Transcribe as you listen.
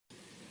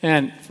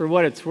And for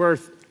what it's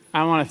worth,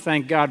 I want to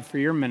thank God for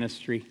your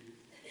ministry.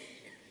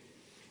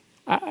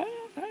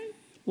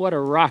 What a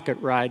rocket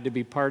ride to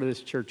be part of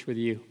this church with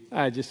you.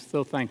 I'm just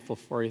so thankful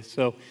for you.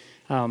 So,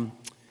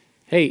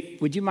 hey,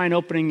 would you mind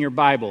opening your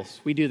Bibles?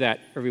 We do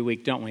that every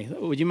week, don't we?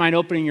 Would you mind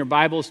opening your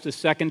Bibles to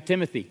 2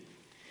 Timothy?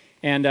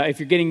 And if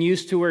you're getting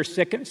used to where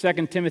 2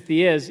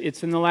 Timothy is,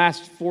 it's in the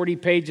last 40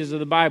 pages of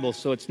the Bible,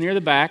 so it's near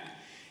the back.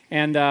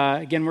 And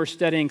again, we're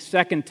studying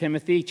 2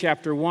 Timothy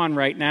chapter 1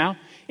 right now.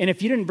 And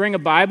if you didn't bring a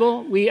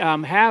Bible, we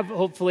have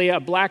hopefully a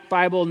black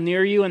Bible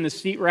near you in the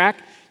seat rack.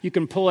 You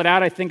can pull it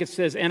out. I think it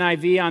says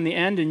NIV on the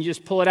end, and you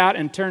just pull it out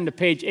and turn to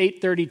page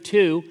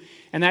 832,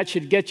 and that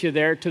should get you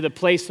there to the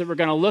place that we're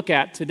going to look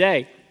at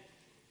today.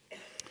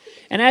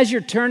 And as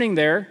you're turning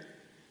there,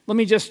 let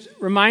me just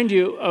remind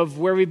you of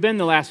where we've been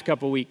the last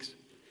couple weeks.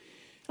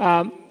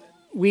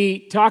 We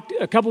talked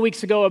a couple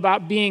weeks ago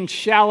about being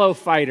shallow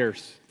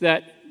fighters,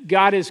 that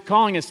God is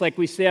calling us, like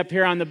we say up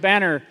here on the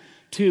banner,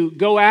 to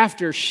go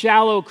after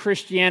shallow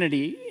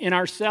Christianity in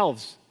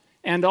ourselves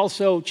and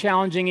also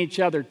challenging each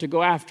other to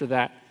go after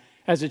that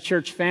as a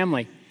church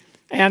family.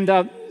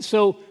 And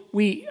so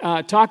we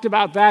talked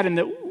about that, and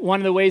that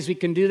one of the ways we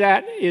can do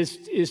that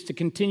is to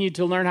continue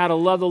to learn how to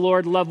love the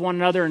Lord, love one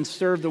another, and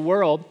serve the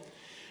world.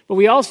 But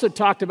we also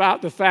talked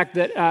about the fact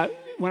that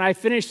when I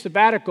finished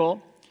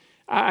sabbatical,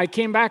 I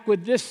came back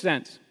with this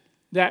sense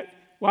that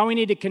while we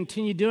need to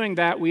continue doing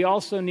that, we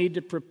also need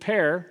to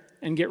prepare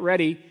and get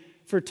ready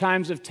for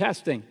times of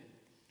testing.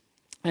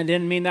 I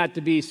didn't mean that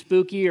to be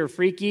spooky or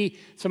freaky.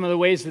 Some of the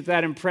ways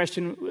that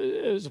impression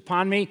was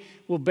upon me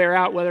will bear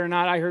out whether or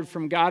not I heard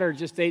from God or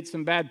just ate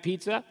some bad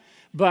pizza.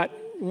 But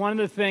one of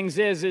the things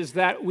is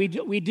that we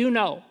do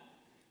know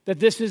that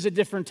this is a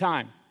different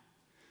time,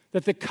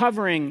 that the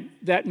covering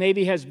that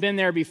maybe has been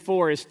there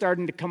before is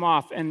starting to come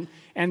off, and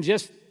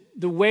just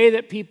the way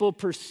that people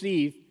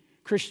perceive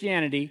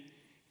Christianity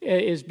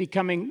is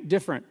becoming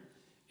different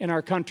in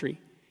our country.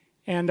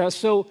 And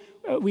so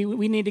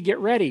we need to get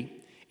ready.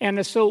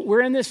 And so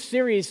we're in this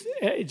series.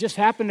 It just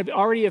happened to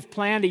already have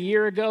planned a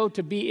year ago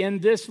to be in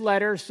this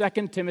letter,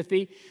 2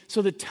 Timothy.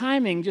 So the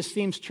timing just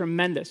seems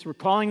tremendous. We're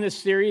calling this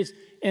series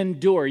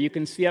Endure. You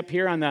can see up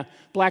here on the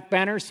black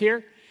banners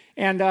here.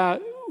 And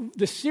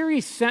the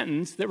series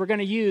sentence that we're going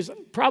to use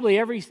probably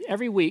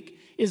every week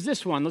is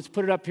this one. Let's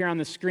put it up here on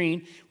the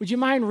screen. Would you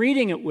mind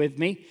reading it with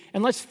me?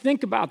 And let's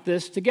think about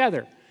this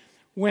together.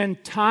 When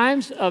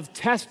times of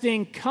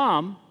testing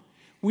come,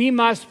 we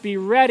must be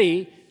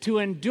ready to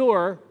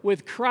endure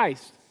with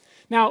Christ.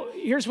 Now,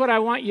 here's what I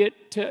want you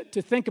to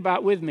think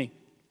about with me.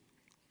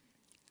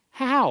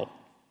 How?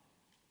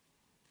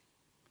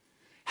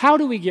 How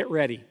do we get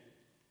ready?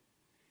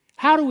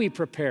 How do we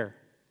prepare?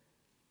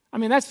 I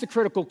mean, that's the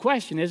critical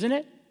question, isn't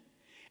it?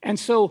 And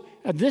so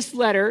this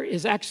letter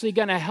is actually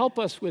going to help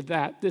us with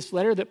that, this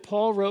letter that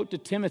Paul wrote to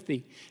Timothy.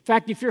 In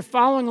fact, if you're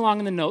following along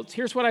in the notes,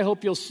 here's what I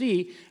hope you'll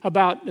see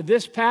about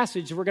this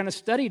passage we're going to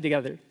study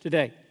together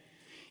today.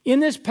 In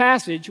this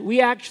passage,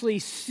 we actually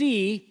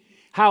see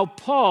how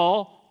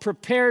Paul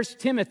prepares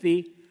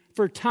Timothy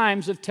for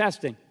times of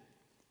testing.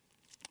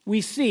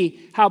 We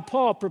see how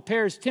Paul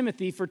prepares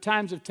Timothy for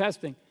times of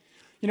testing.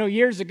 You know,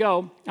 years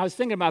ago, I was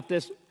thinking about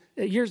this.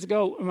 Years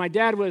ago, when my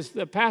dad was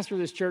the pastor of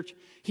this church,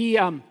 he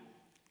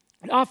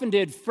often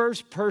did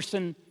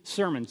first-person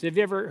sermons. Have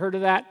you ever heard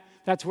of that?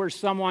 That's where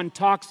someone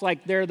talks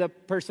like they're the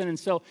person. And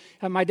so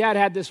my dad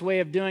had this way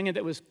of doing it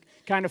that was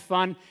kind of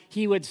fun.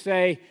 He would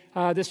say,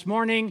 this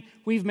morning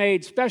we've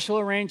made special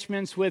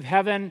arrangements with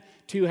heaven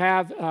to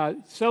have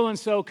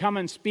so-and-so come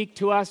and speak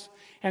to us.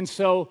 And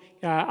so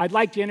I'd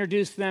like to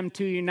introduce them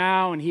to you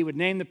now. And he would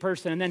name the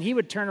person. And then he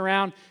would turn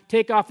around,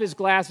 take off his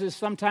glasses,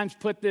 sometimes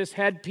put this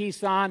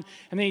headpiece on.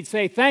 And then he'd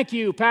say, thank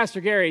you, Pastor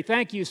Gary.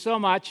 Thank you so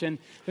much. And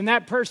then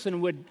that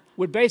person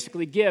would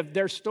basically give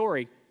their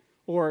story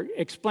or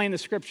explain the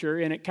scripture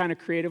in a kind of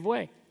creative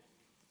way.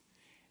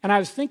 And I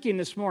was thinking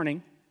this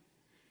morning,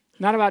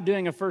 not about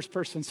doing a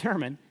first-person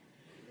sermon,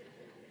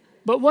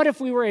 but what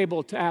if we were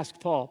able to ask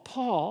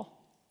Paul,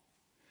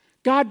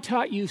 God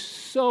taught you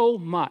so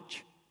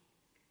much.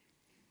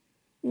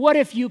 What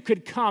if you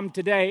could come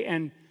today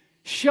and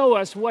show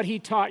us what he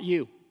taught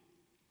you?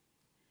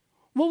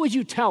 What would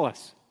you tell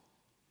us?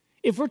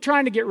 If we're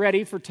trying to get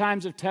ready for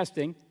times of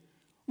testing,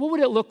 what would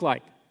it look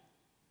like?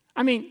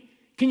 I mean,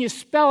 can you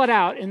spell it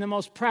out in the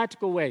most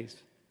practical ways?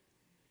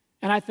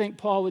 And I think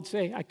Paul would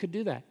say, I could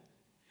do that.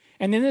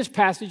 And in this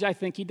passage, I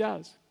think he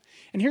does.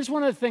 And here's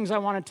one of the things I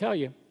want to tell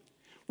you.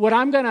 What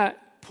I'm going to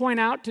point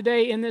out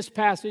today in this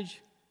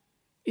passage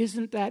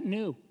isn't that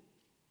new.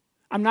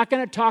 I'm not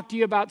going to talk to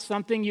you about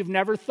something you've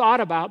never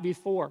thought about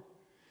before.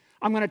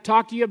 I'm going to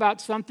talk to you about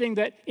something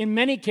that, in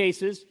many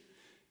cases,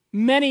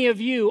 many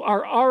of you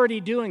are already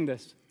doing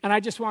this. And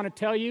I just want to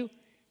tell you,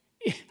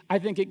 I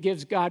think it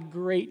gives God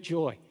great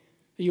joy.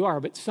 You are,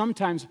 but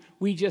sometimes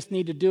we just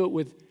need to do it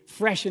with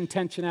fresh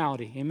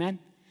intentionality. Amen?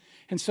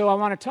 And so I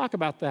want to talk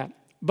about that.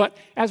 But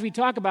as we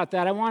talk about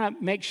that, I want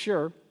to make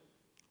sure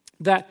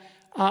that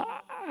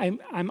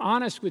I'm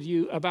honest with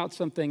you about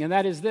something, and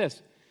that is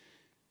this.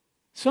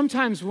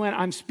 Sometimes when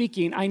I'm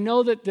speaking, I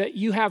know that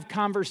you have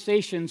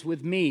conversations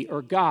with me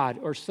or God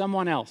or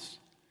someone else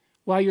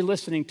while you're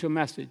listening to a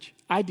message.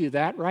 I do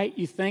that, right?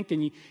 You think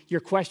and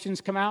your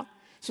questions come out.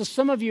 So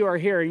some of you are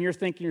here and you're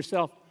thinking to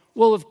yourself,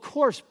 well, of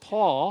course,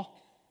 Paul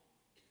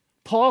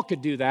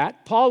could do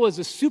that. Paul was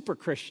a super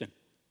Christian.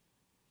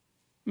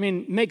 I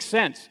mean, makes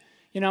sense.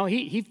 You know,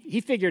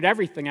 he figured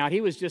everything out.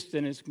 He was just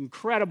an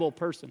incredible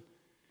person.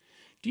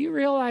 Do you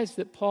realize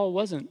that Paul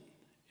wasn't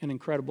an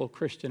incredible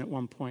Christian at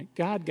one point?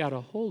 God got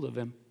a hold of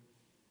him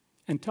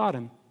and taught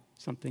him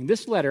something.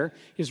 This letter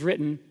is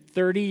written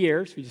 30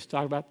 years, we just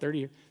talked about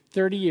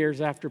 30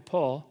 years after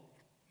Paul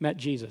met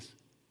Jesus.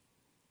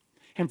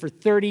 And for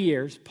 30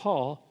 years,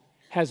 Paul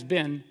has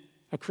been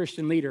a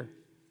Christian leader.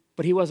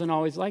 But he wasn't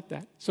always like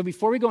that. So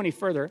before we go any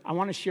further, I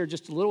want to share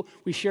just a little.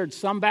 We shared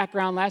some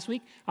background last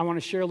week. I want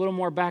to share a little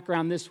more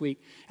background this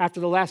week.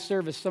 After the last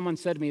service, someone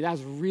said to me, that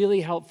was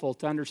really helpful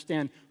to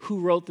understand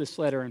who wrote this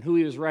letter and who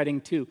he was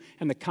writing to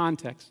and the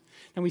context.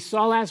 And we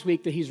saw last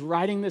week that he's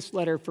writing this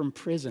letter from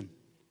prison.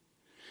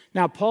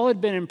 Now, Paul had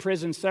been in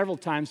prison several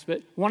times,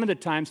 but one of the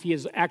times he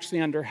is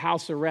actually under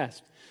house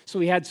arrest.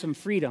 So he had some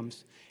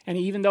freedoms. And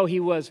even though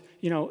he was,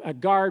 a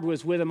guard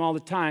was with him all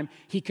the time,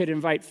 he could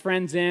invite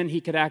friends in.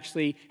 He could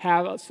actually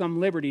have some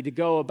liberty to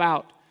go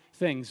about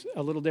things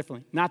a little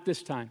differently. Not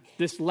this time.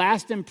 This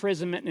last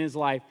imprisonment in his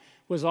life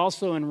was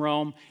also in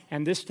Rome,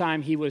 and this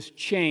time he was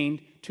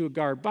chained to a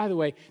guard. By the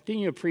way,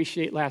 didn't you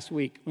appreciate last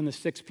week when the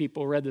 6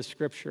 people read the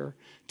scripture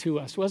to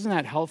us? Wasn't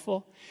that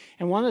helpful?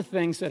 And one of the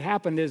things that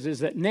happened is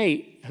that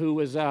Nate, who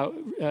was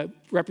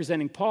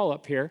representing Paul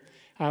up here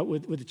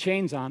with the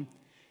chains on,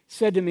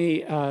 said to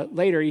me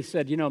later, he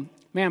said,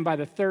 man, by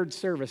the 3rd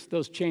service,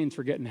 those chains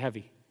were getting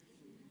heavy.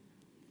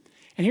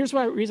 And here's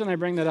the reason I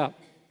bring that up.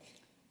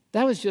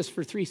 That was just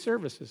for 3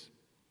 services.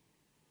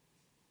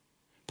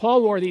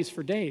 Paul wore these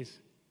for days.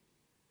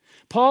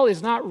 Paul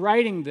is not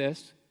writing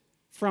this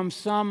from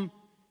some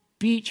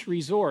beach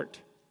resort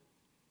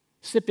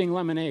sipping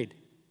lemonade.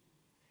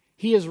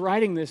 He is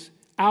writing this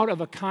out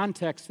of a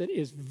context that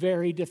is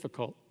very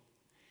difficult.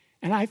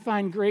 And I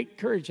find great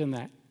courage in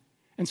that.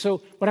 And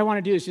so what I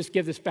want to do is just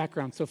give this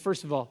background. So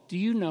first of all, do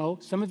you know,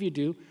 some of you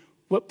do,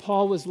 what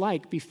Paul was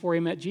like before he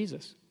met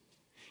Jesus?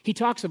 He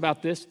talks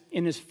about this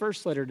in his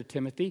first letter to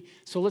Timothy.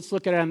 So let's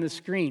look at it on the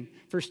screen.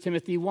 1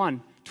 Timothy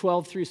 1,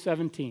 12 through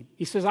 17.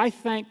 He says, I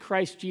thank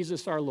Christ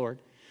Jesus our Lord,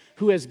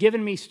 who has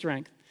given me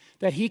strength,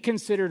 that he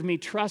considered me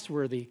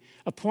trustworthy,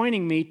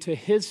 appointing me to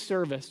his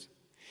service.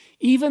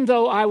 Even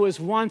though I was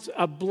once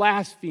a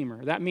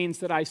blasphemer, that means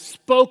that I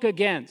spoke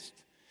against,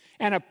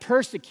 and a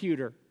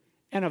persecutor,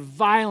 and a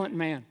violent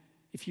man.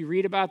 If you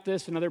read about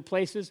this in other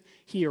places,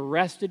 he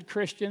arrested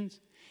Christians.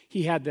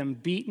 He had them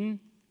beaten.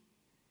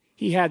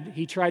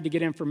 He tried to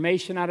get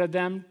information out of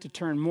them to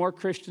turn more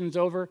Christians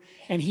over.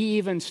 And he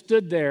even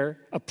stood there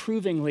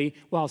approvingly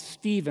while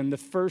Stephen, the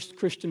first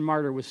Christian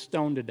martyr, was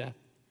stoned to death.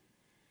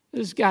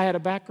 This guy had a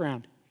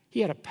background.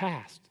 He had a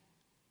past.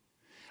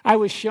 I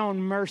was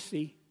shown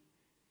mercy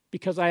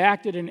because I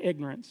acted in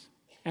ignorance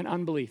and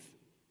unbelief.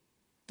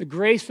 The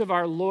grace of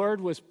our Lord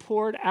was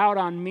poured out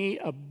on me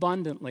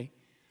abundantly,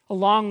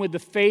 along with the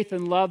faith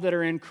and love that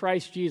are in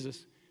Christ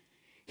Jesus.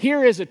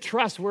 Here is a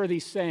trustworthy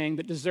saying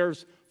that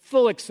deserves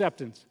full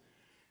acceptance.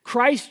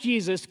 Christ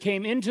Jesus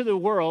came into the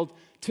world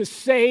to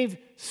save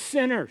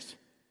sinners,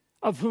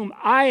 of whom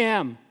I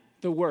am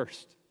the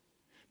worst.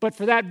 But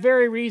for that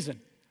very reason,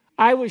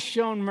 I was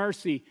shown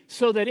mercy,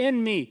 so that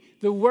in me,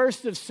 the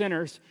worst of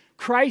sinners,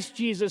 Christ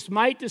Jesus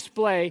might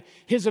display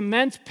his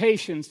immense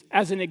patience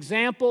as an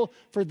example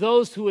for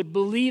those who would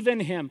believe in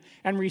him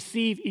and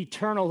receive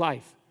eternal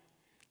life.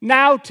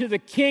 Now to the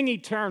King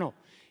eternal,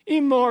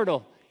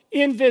 immortal,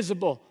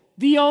 invisible,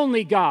 the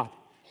only God,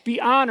 be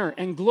honor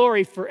and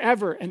glory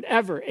forever and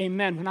ever.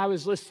 Amen. When I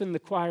was listening to the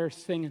choir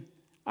singing,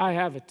 I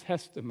have a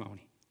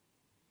testimony.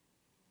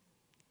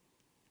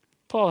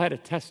 Paul had a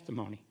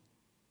testimony.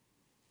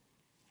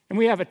 And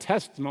we have a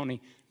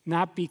testimony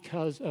not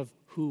because of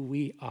who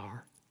we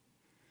are,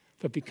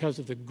 but because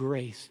of the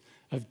grace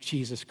of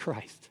Jesus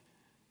Christ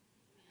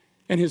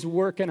and his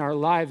work in our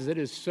lives that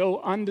is so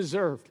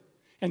undeserved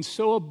and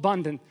so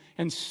abundant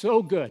and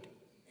so good.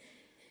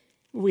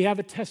 We have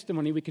a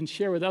testimony we can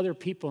share with other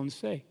people and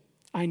say,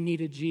 I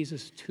needed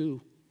Jesus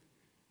too,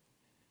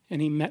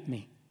 and he met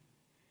me.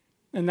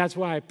 And that's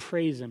why I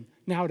praise him.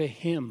 Now to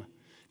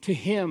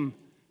him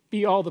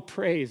be all the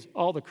praise,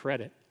 all the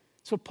credit.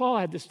 So Paul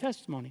had this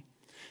testimony.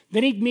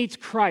 Then he meets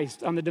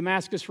Christ on the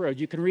Damascus Road.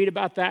 You can read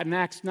about that in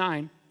Acts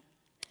 9.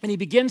 And he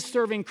begins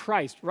serving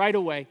Christ right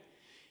away.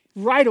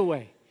 Right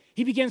away.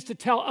 He begins to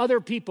tell other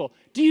people,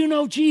 do you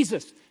know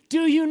Jesus?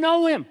 Do you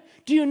know him?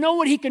 Do you know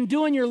what he can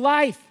do in your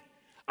life?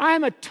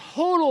 I'm a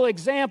total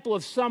example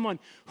of someone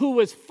who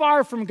was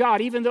far from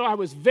God, even though I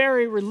was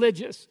very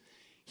religious.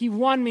 He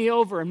won me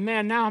over, and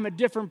man, now I'm a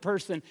different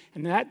person.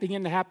 And that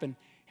began to happen.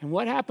 And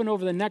what happened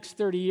over the next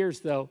 30 years,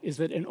 though, is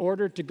that in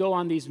order to go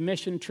on these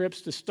mission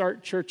trips to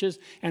start churches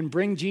and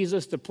bring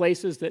Jesus to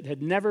places that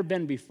had never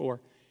been before,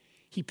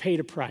 he paid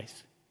a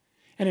price.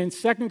 And in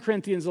 2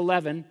 Corinthians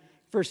 11,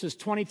 verses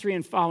 23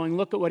 and following,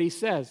 look at what he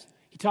says.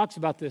 He talks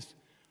about this.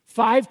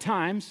 5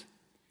 times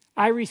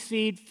I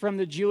received from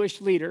the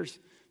Jewish leaders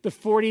the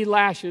 40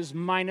 lashes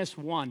minus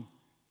 1.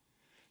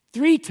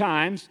 3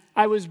 times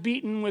I was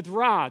beaten with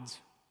rods.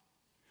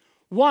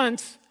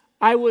 Once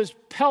I was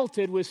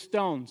pelted with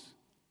stones.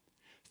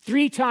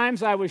 3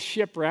 times I was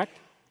shipwrecked.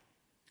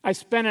 I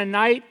spent a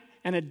night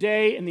and a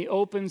day in the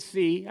open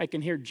sea. I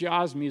can hear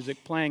Jaws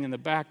music playing in the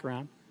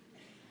background.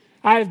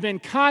 I have been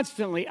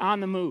constantly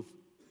on the move.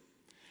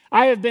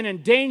 I have been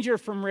in danger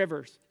from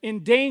rivers, in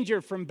danger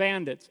from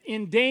bandits,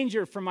 in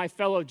danger from my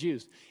fellow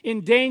Jews,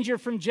 in danger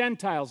from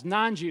Gentiles,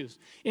 non-Jews,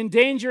 in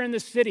danger in the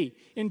city,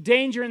 in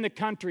danger in the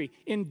country,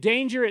 in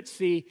danger at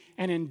sea,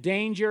 and in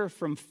danger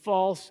from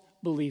false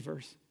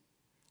believers.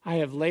 I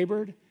have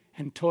labored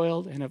and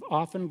toiled and have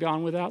often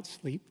gone without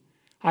sleep.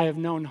 I have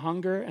known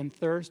hunger and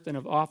thirst and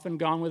have often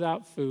gone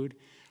without food.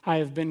 I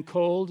have been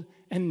cold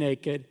and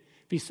naked.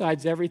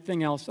 Besides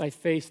everything else, I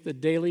face the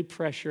daily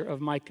pressure of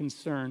my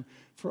concern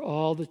for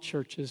all the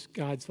churches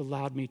God's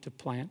allowed me to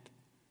plant.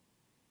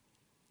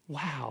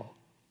 Wow.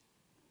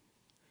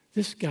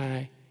 This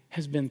guy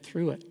has been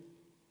through it.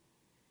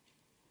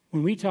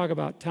 When we talk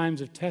about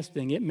times of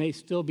testing, it may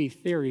still be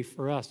theory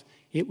for us.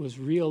 It was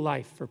real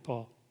life for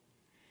Paul.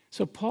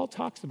 So Paul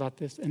talks about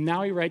this, and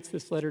now he writes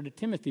this letter to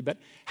Timothy. But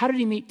how did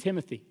he meet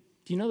Timothy?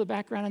 Do you know the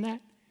background on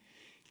that?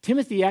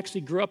 Timothy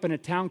actually grew up in a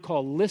town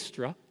called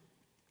Lystra.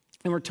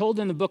 And we're told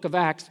in the book of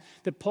Acts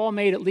that Paul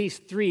made at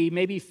least 3,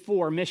 maybe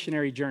 4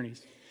 missionary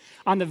journeys.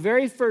 On the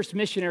very first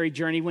missionary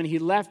journey, when he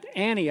left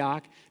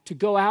Antioch to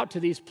go out to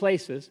these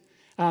places,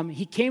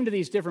 he came to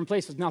these different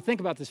places. Now think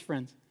about this,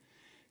 friends.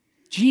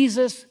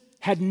 Jesus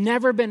had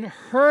never been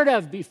heard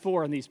of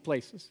before in these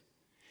places.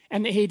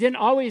 And he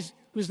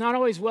was not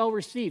always well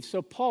received.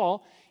 So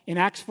Paul, in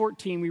Acts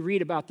 14, we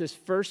read about this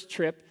first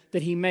trip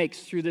that he makes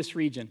through this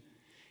region.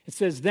 It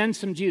says, then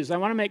some Jews. I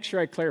want to make sure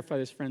I clarify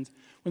this, friends.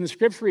 When the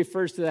scripture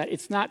refers to that,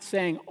 it's not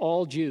saying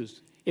all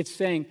Jews. It's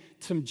saying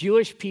some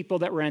Jewish people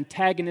that were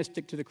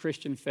antagonistic to the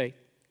Christian faith.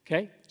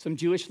 Okay? Some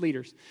Jewish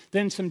leaders.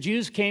 Then some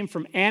Jews came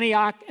from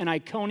Antioch and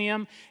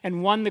Iconium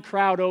and won the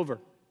crowd over.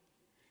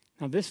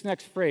 Now this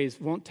next phrase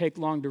won't take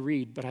long to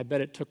read, but I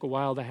bet it took a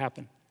while to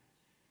happen.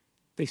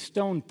 They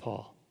stoned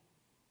Paul.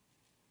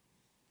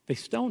 They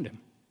stoned him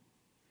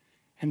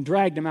and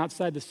dragged him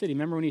outside the city.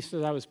 Remember when he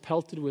said, I was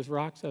pelted with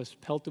rocks, I was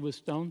pelted with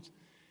stones?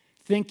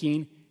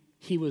 Thinking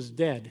he was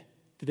dead.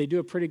 Did they do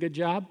a pretty good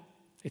job?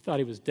 They thought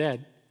he was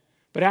dead.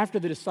 But after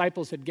the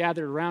disciples had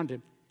gathered around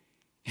him,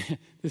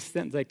 this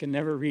sentence I can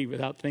never read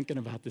without thinking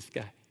about this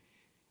guy.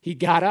 He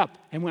got up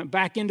and went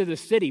back into the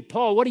city.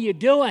 Paul, what are you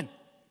doing?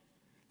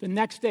 The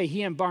next day,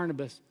 he and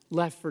Barnabas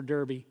left for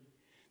Derbe.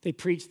 They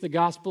preached the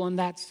gospel in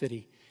that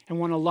city and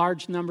won a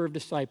large number of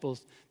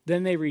disciples.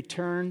 Then they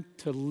returned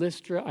to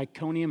Lystra,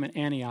 Iconium, and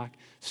Antioch,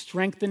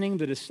 strengthening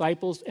the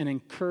disciples and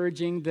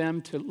encouraging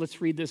them to,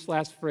 let's read this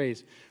last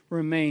phrase,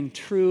 remain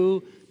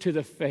true to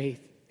the faith.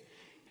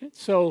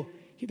 So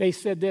they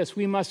said this,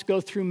 we must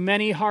go through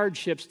many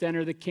hardships to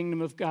enter the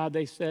kingdom of God,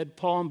 they said.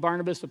 Paul and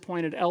Barnabas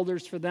appointed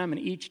elders for them in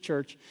each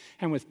church,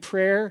 and with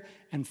prayer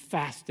and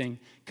fasting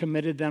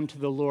committed them to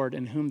the Lord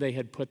in whom they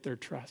had put their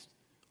trust.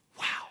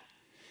 Wow.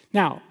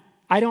 Now,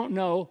 I don't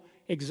know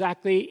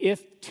exactly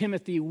if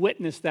Timothy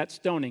witnessed that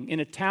stoning. In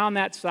a town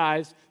that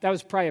size, that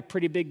was probably a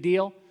pretty big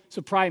deal.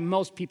 So probably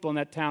most people in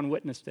that town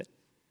witnessed it.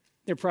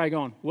 They're probably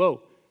going,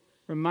 whoa,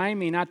 remind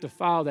me not to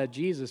follow that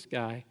Jesus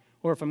guy.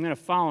 Or if I'm going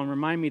to follow him,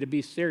 remind me to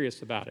be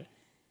serious about it.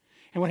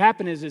 And what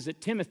happened is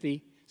that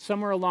Timothy,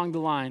 somewhere along the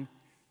line,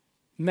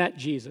 met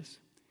Jesus.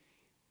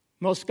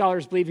 Most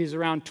scholars believe he's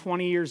around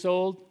 20 years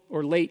old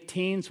or late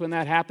teens when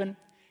that happened.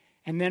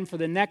 And then for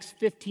the next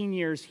 15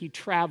 years, he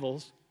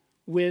travels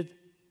with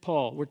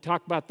Paul. We'll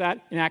talk about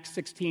that in Acts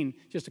 16.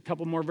 Just a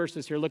couple more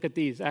verses here. Look at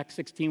these. Acts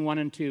 16, 1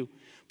 and 2.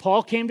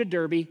 Paul came to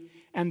Derbe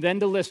and then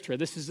to Lystra.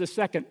 This is the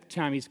second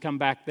time he's come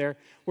back there,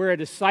 where a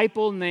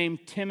disciple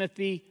named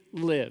Timothy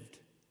lived,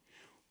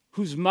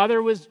 whose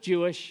mother was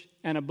Jewish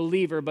and a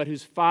believer, but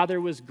whose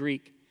father was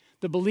Greek.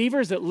 The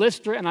believers at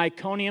Lystra and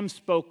Iconium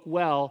spoke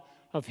well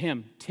of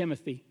him,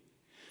 Timothy.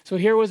 So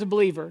here was a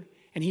believer,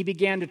 and he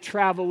began to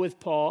travel with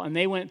Paul, and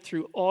they went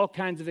through all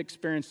kinds of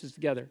experiences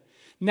together.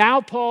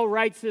 Now Paul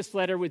writes this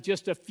letter with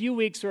just a few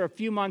weeks or a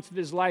few months of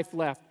his life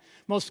left.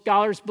 Most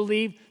scholars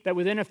believe that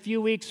within a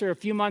few weeks or a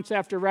few months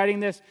after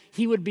writing this,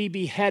 he would be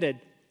beheaded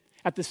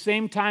at the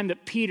same time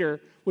that Peter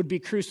would be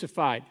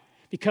crucified.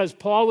 Because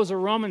Paul was a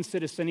Roman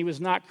citizen, he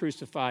was not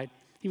crucified.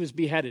 He was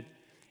beheaded.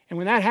 And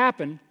when that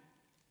happened,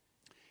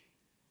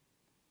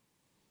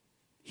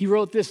 he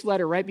wrote this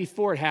letter right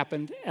before it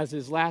happened as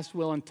his last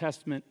will and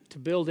testament to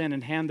build in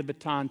and hand the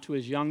baton to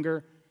his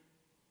younger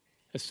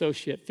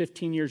associate,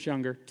 15 years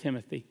younger,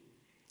 Timothy.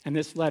 And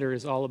this letter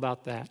is all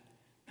about that.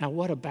 Now,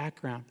 what a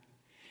background.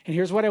 And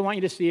here's what I want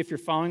you to see if you're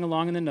following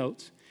along in the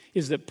notes,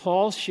 is that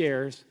Paul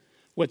shares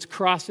what's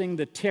crossing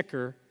the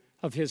ticker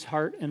of his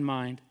heart and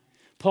mind.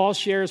 Paul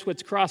shares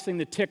what's crossing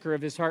the ticker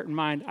of his heart and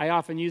mind. I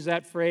often use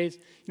that phrase,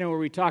 where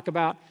we talk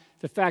about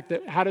the fact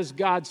that how does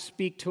God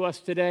speak to us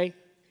today?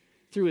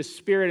 through his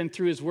Spirit and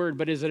through his word.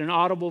 But is it an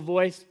audible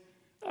voice?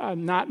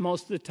 Not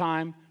most of the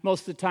time.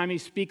 Most of the time he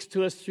speaks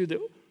to us through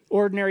the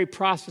ordinary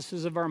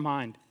processes of our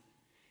mind.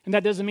 And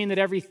that doesn't mean that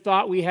every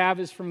thought we have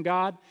is from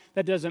God.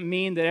 That doesn't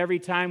mean that every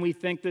time we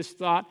think this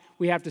thought,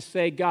 we have to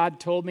say, God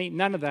told me.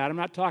 None of that. I'm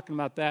not talking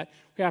about that.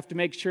 We have to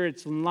make sure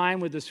it's in line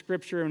with the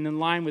Scripture and in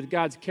line with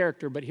God's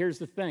character. But here's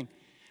the thing.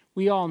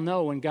 We all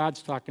know when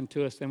God's talking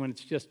to us and when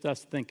it's just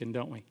us thinking,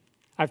 don't we?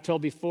 I've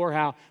told before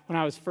how when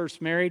I was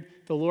first married,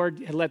 the Lord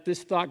had let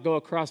this thought go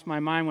across my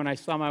mind when I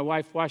saw my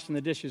wife washing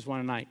the dishes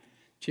one night.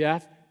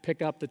 Jeff,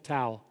 pick up the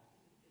towel.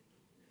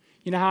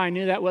 You know how I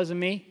knew that wasn't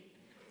me?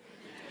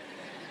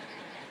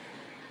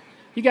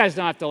 You guys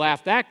don't have to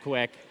laugh that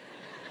quick.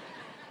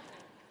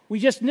 We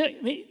just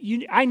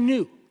knew. I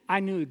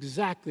knew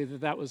exactly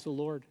that was the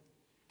Lord.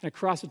 And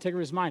across the ticker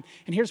of his mind.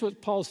 And here's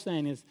what Paul's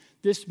saying is,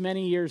 this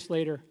many years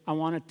later, I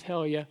want to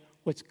tell you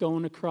what's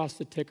going across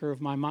the ticker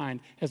of my mind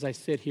as I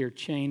sit here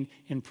chained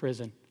in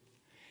prison.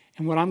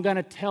 And what I'm going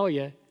to tell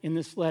you in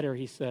this letter,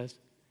 he says,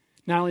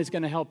 not only is it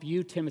going to help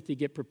you, Timothy,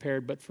 get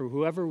prepared, but for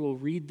whoever will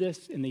read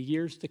this in the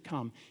years to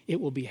come, it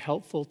will be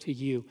helpful to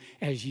you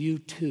as you,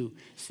 too,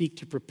 seek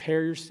to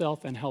prepare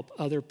yourself and help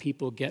other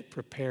people get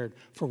prepared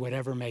for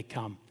whatever may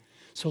come.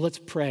 So let's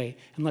pray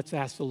and let's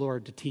ask the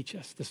Lord to teach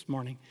us this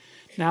morning.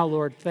 Now,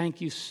 Lord, thank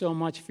you so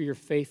much for your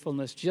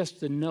faithfulness,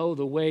 just to know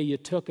the way you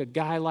took a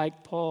guy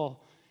like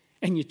Paul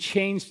and you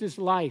changed his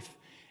life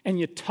and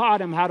you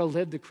taught him how to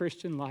live the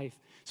Christian life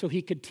so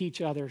he could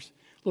teach others.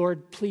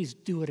 Lord, please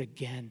do it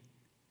again.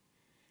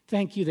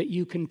 Thank you that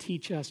you can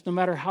teach us, no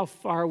matter how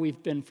far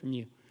we've been from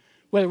you,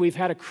 whether we've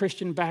had a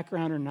Christian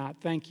background or not.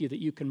 Thank you that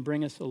you can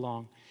bring us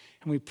along.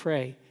 And we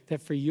pray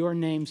that for your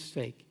name's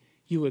sake,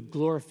 you would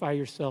glorify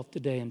yourself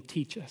today and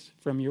teach us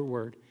from your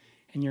word.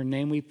 In your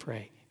name we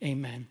pray.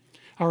 Amen.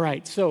 All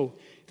right, so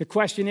the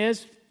question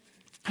is,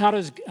 how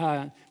does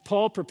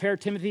Paul prepare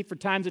Timothy for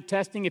times of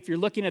testing? If you're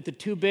looking at the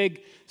two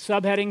big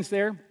subheadings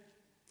there,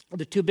 or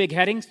the two big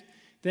headings,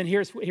 then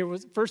here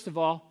was first of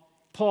all,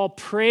 Paul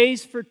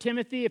prays for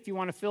Timothy, if you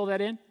want to fill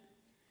that in.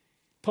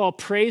 Paul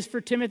prays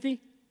for Timothy.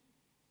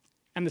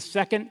 And the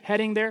second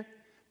heading there,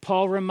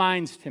 Paul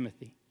reminds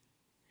Timothy.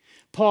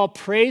 Paul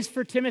prays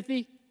for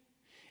Timothy,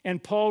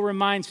 and Paul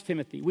reminds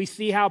Timothy. We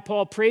see how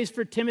Paul prays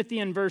for Timothy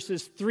in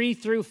verses 3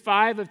 through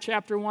 5 of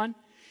chapter 1.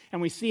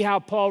 And we see how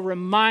Paul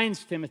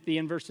reminds Timothy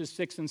in verses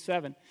 6 and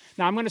 7.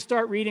 Now, I'm going to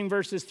start reading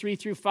verses 3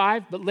 through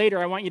 5, but later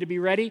I want you to be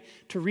ready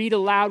to read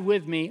aloud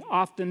with me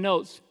off the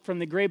notes from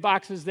the gray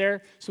boxes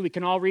there so we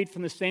can all read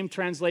from the same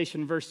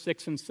translation, verse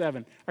 6 and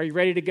 7. Are you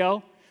ready to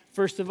go?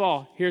 First of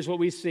all, here's what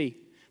we see.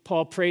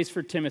 Paul prays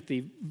for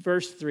Timothy.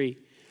 Verse 3,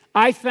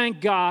 I thank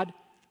God,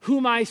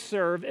 whom I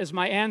serve as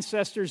my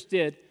ancestors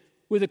did,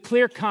 with a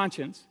clear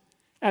conscience.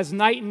 As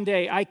night and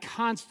day, I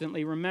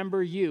constantly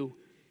remember you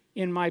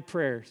in my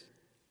prayers.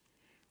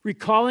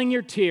 Recalling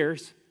your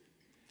tears,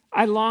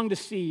 I long to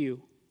see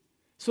you,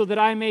 so that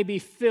I may be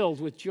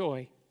filled with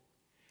joy.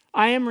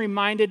 I am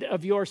reminded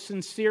of your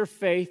sincere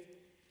faith,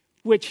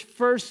 which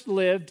first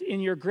lived in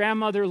your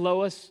grandmother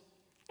Lois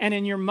and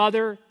in your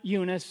mother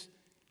Eunice,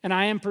 and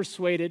I am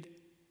persuaded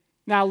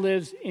now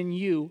lives in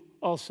you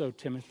also,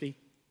 Timothy.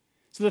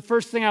 So the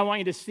first thing I want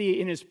you to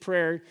see in his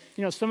prayer,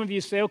 some of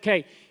you say,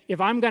 okay, if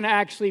I'm going to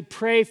actually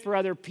pray for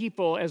other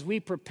people as we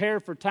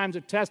prepare for times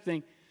of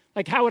testing,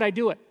 like how would I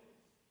do it?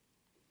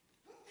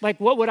 Like,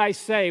 what would I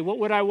say? What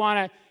would I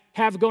want to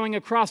have going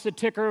across the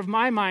ticker of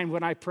my mind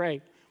when I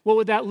pray? What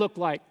would that look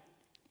like?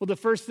 Well, the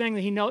first thing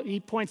that he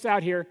points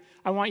out here,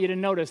 I want you to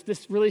notice,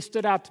 this really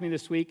stood out to me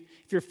this week.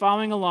 If you're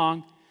following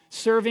along,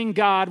 serving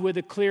God with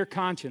a clear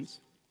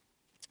conscience.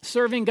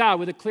 Serving God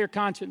with a clear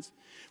conscience.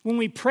 When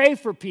we pray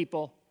for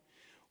people,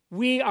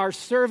 we are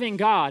serving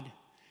God.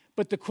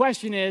 But the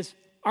question is,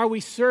 are we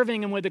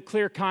serving Him with a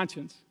clear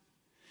conscience?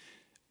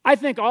 I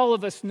think all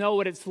of us know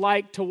what it's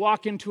like to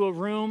walk into a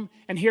room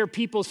and hear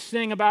people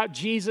sing about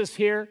Jesus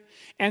here,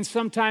 and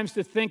sometimes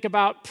to think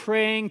about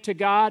praying to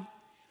God.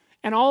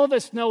 And all of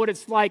us know what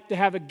it's like to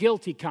have a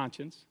guilty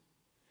conscience.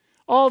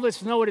 All of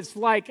us know what it's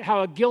like,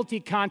 how a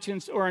guilty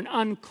conscience or an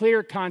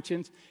unclear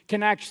conscience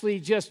can actually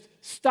just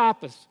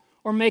stop us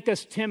or make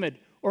us timid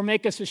or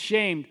make us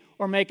ashamed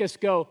or make us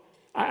go,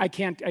 I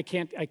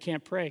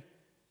can't pray.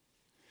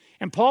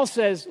 And Paul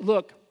says,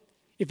 look,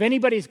 if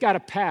anybody's got a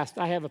past,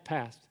 I have a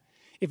past.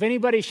 If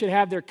anybody should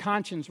have their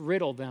conscience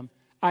riddle them,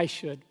 I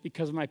should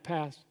because of my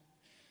past.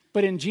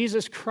 But in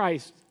Jesus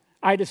Christ,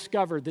 I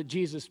discovered that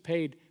Jesus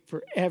paid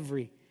for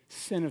every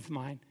sin of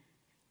mine.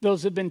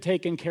 Those have been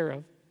taken care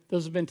of.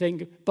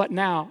 But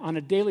now, on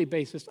a daily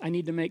basis, I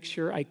need to make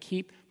sure I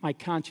keep my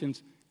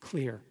conscience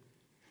clear.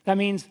 That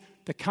means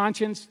the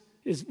conscience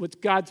is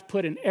what God's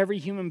put in every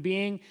human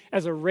being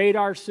as a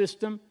radar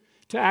system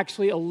to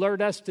actually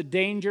alert us to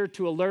danger,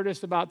 to alert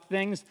us about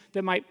things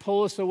that might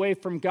pull us away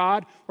from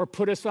God or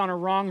put us on a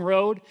wrong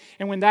road.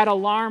 And when that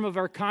alarm of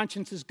our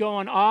conscience is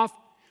going off,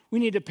 we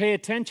need to pay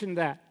attention to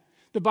that.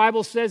 The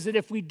Bible says that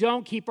if we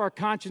don't keep our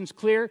conscience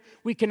clear,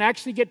 we can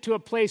actually get to a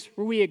place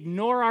where we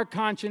ignore our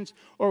conscience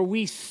or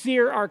we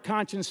sear our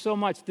conscience so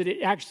much that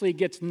it actually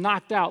gets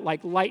knocked out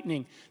like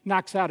lightning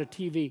knocks out a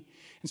TV.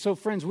 And so,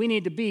 friends, we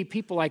need to be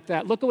people like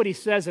that. Look at what he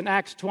says in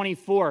Acts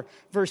 24,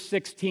 verse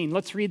 16.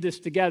 Let's read this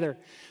together.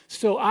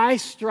 So I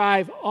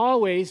strive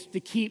always to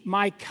keep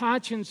my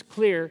conscience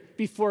clear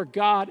before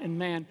God and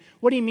man.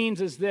 What he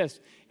means is this,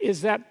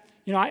 is that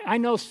I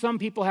know some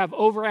people have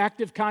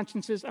overactive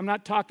consciences. I'm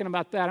not talking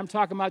about that. I'm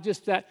talking about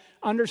just that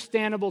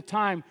understandable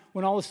time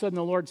when all of a sudden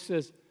the Lord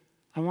says,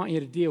 I want you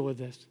to deal with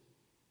this.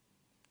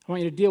 I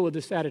want you to deal with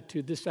this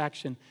attitude, this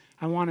action.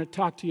 I want to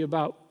talk to you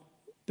about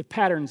the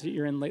patterns that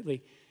you're in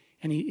lately.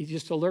 And he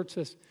just alerts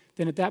us.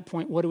 Then at that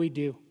point, what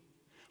do?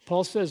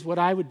 Paul says what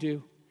I would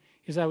do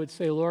is I would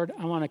say, Lord,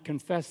 I want to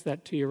confess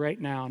that to you right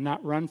now,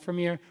 not run from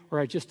you, or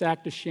I just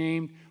act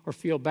ashamed or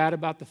feel bad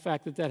about the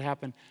fact that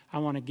happened. I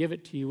want to give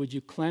it to you. Would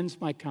you cleanse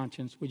my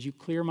conscience? Would you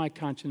clear my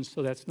conscience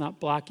so that's not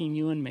blocking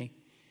you and me?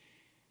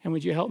 And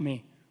would you help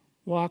me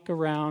walk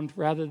around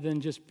rather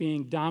than just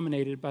being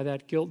dominated by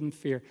that guilt and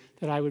fear,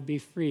 that I would be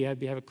free,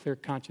 I'd have a clear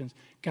conscience.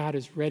 God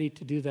is ready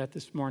to do that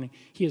this morning.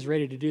 He is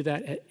ready to do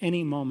that at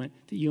any moment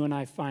that you and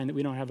I find that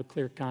we don't have a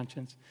clear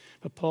conscience.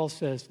 But Paul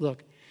says,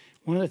 look,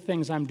 one of the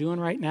things I'm doing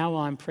right now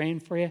while I'm praying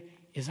for you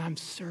is I'm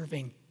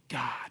serving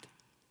God.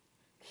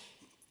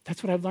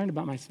 That's what I've learned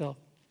about myself.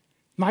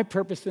 My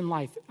purpose in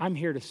life, I'm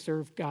here to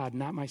serve God,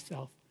 not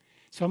myself.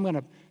 So I'm going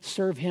to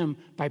serve him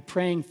by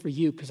praying for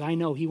you because I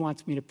know he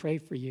wants me to pray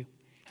for you.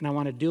 And I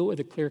want to do it with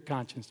a clear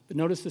conscience. But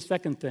notice the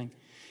second thing.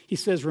 He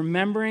says,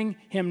 remembering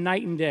him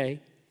night and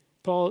day.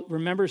 Paul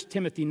remembers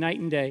Timothy night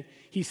and day.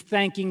 He's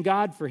thanking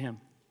God for him.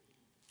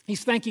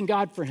 He's thanking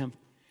God for him.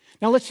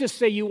 Now, let's just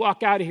say you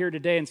walk out of here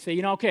today and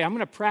say, okay, I'm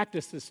going to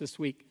practice this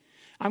week.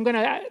 I'm going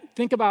to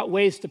think about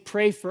ways to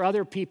pray for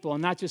other people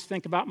and not just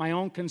think about my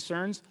own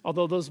concerns,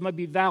 although those might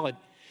be valid.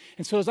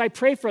 And so as I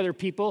pray for other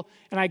people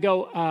and I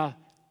go,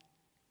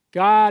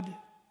 God,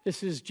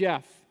 this is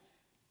Jeff.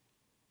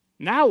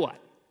 Now what?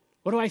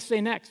 What do I say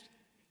next?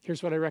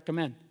 Here's what I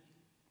recommend.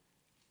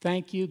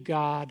 Thank you,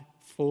 God,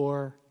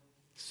 for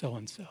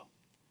so-and-so.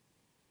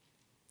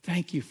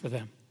 Thank you for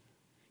them.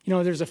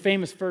 There's a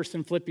famous verse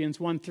in Philippians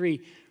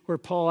 1:3 where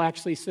Paul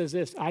actually says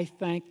this, I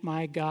thank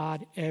my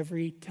God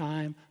every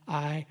time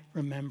I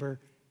remember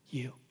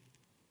you.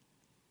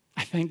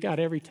 I thank God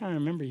every time I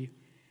remember you.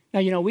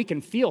 Now, we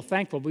can feel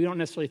thankful, but we don't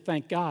necessarily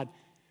thank God.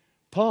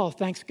 Paul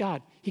thanks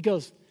God. He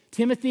goes,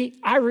 Timothy,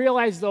 I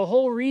realize the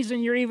whole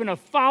reason you're even a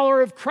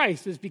follower of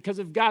Christ is because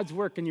of God's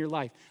work in your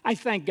life. I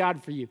thank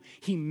God for you.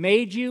 He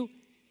made you.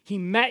 He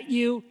met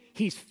you.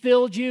 He's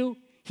filled you.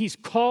 He's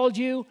called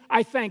you.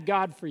 I thank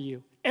God for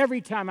you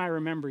every time I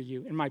remember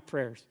you in my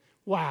prayers.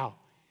 Wow.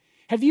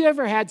 Have you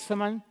ever had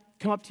someone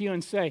come up to you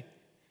and say,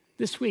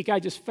 this week I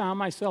just found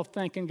myself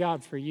thanking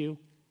God for you.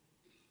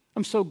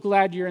 I'm so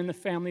glad you're in the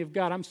family of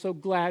God. I'm so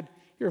glad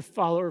you're a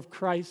follower of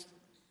Christ.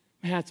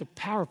 Man, that's a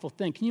powerful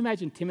thing. Can you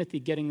imagine Timothy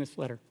getting this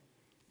letter?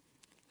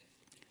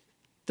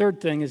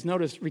 Third thing is,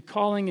 notice,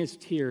 recalling his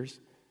tears,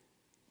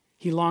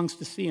 he longs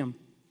to see him.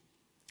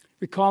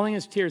 Recalling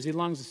his tears, he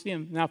longs to see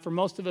him. Now, for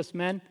most of us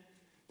men,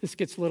 this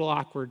gets a little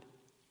awkward.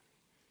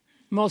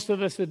 Most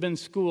of us have been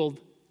schooled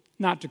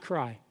not to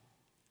cry.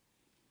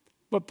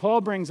 What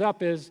Paul brings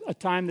up is a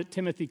time that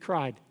Timothy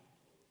cried.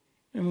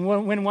 And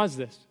when was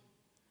this?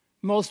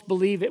 Most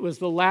believe it was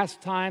the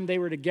last time they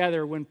were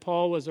together when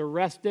Paul was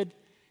arrested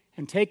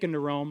and taken to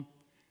Rome.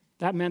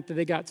 That meant that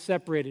they got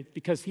separated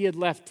because he had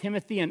left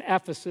Timothy in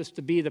Ephesus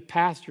to be the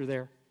pastor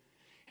there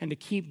and to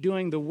keep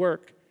doing the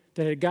work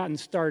that had gotten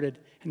started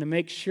and to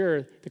make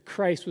sure that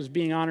Christ was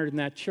being honored in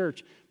that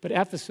church. But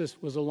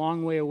Ephesus was a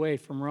long way away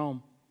from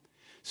Rome.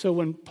 So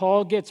when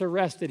Paul gets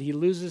arrested, he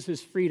loses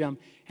his freedom,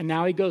 and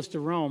now he goes to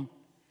Rome.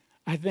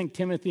 I think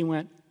Timothy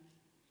went,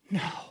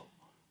 no,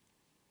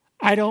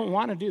 I don't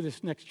want to do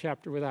this next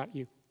chapter without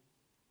you.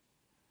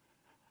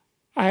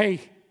 I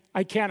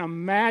can't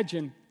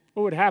imagine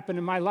what would happen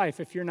in my life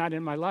if you're not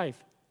in my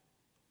life.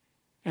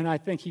 And I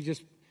think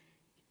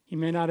he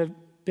may not have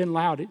been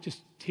loud.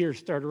 Tears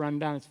started running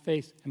down his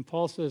face. And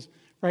Paul says,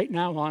 right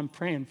now while I'm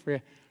praying for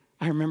you,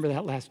 I remember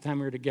that last time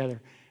we were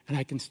together. And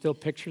I can still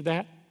picture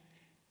that.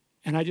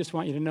 And I just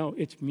want you to know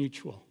it's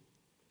mutual.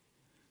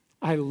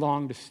 I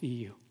long to see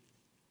you.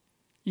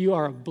 You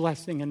are a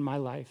blessing in my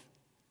life.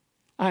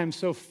 I am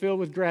so filled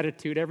with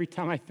gratitude every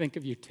time I think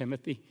of you,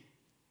 Timothy.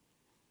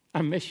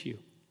 I miss you.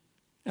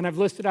 And I've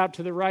listed out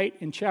to the right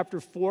in chapter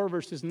 4,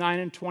 verses 9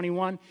 and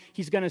 21,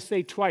 he's going to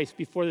say twice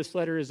before this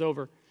letter is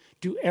over,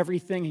 do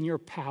everything in your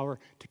power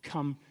to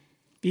come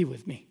be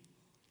with me.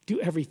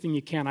 Do everything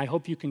you can. I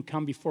hope you can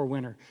come before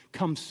winter.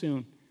 Come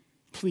soon.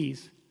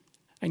 Please.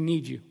 I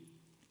need you.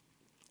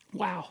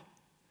 Wow.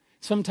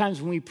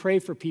 Sometimes when we pray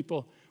for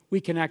people,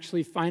 we can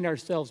actually find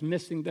ourselves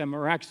missing them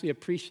or actually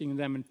appreciating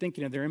them and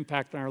thinking of their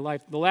impact on our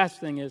life. The last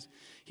thing is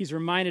he's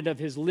reminded of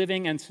his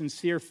living and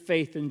sincere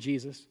faith in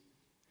Jesus.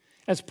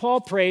 As Paul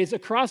prays,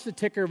 across the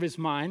ticker of his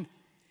mind,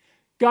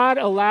 God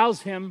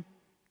allows him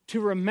to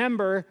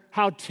remember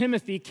how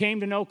Timothy came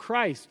to know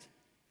Christ.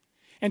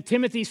 And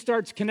Timothy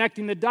starts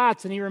connecting the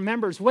dots, and he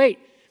remembers, wait,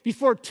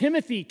 before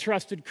Timothy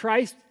trusted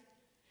Christ,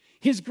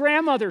 his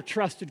grandmother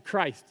trusted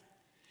Christ,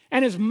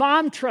 and his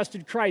mom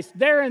trusted Christ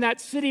there in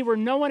that city where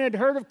no one had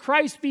heard of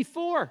Christ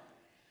before.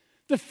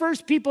 The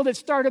first people that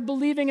started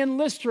believing in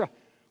Lystra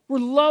were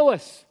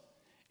Lois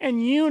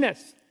and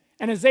Eunice.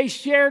 And as they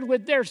shared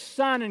with their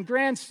son and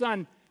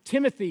grandson,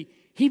 Timothy,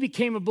 he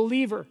became a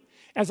believer.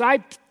 As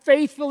I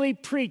faithfully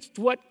preached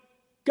what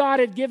God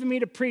had given me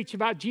to preach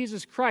about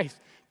Jesus Christ,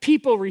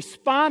 people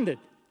responded.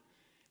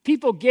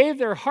 People gave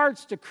their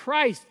hearts to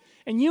Christ,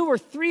 and you were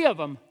 3 of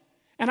them.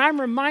 And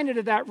I'm reminded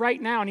of that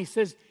right now. And he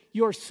says,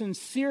 your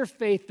sincere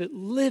faith that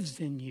lives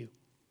in you.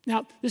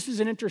 Now, this is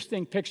an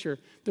interesting picture.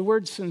 The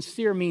word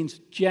sincere means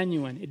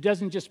genuine. It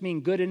doesn't just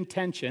mean good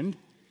intentioned.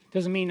 It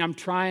doesn't mean I'm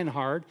trying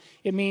hard.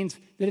 It means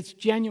that it's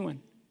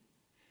genuine.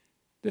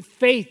 The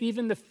faith,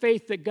 even the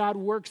faith that God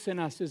works in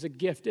us, is a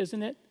gift,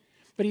 isn't it?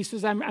 But he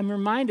says, I'm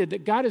reminded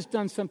that God has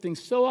done something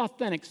so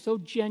authentic, so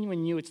genuine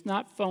in you. It's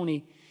not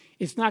phony.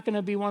 It's not going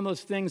to be one of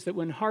those things that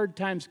when hard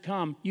times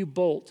come, you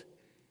bolt.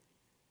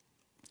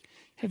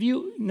 Have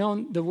you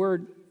known the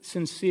word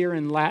sincere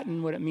in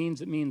Latin, what it means?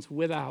 It means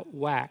without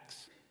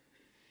wax.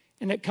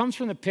 And it comes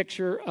from the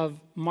picture of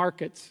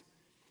markets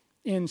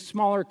in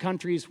smaller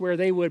countries where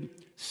they would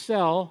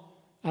sell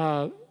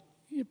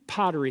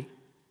pottery.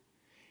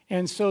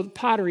 And so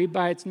pottery,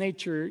 by its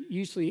nature,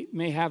 usually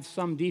may have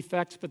some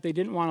defects, but they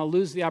didn't want to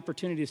lose the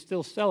opportunity to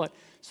still sell it,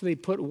 so they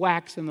put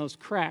wax in those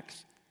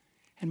cracks.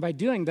 And by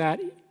doing that,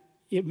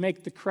 it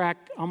made the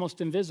crack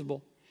almost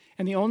invisible.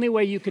 And the only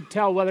way you could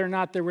tell whether or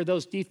not there were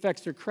those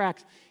defects or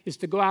cracks is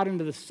to go out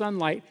into the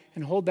sunlight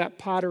and hold that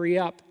pottery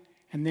up,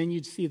 and then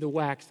you'd see the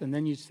wax, and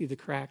then you'd see the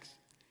cracks.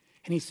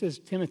 And he says,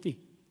 Timothy,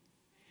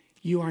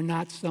 you are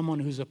not someone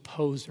who's a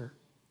poser.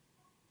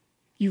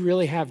 You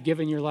really have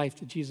given your life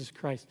to Jesus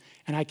Christ,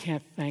 and I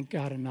can't thank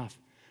God enough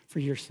for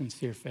your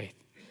sincere faith.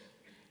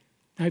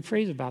 Now, he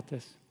prays about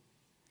this.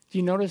 Do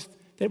you notice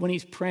that when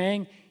he's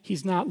praying,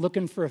 he's not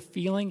looking for a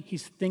feeling,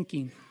 he's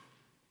thinking.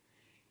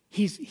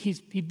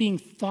 He's being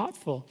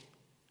thoughtful.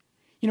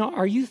 You know,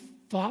 are you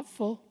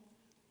thoughtful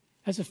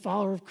as a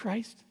follower of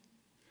Christ?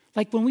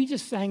 Like when we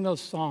just sang those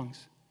songs,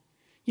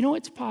 you know,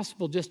 it's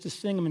possible just to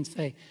sing them and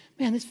say,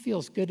 man, this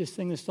feels good to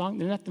sing this song.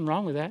 There's nothing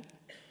wrong with that.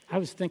 I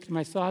was thinking to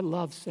myself, I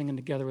love singing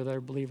together with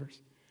other believers.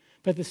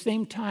 But at the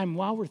same time,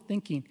 while we're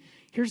thinking,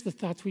 here's the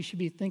thoughts we should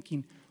be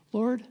thinking.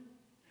 Lord,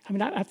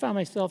 I found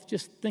myself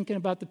just thinking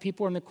about the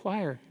people in the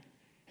choir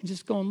and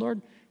just going,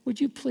 Lord, would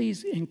you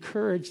please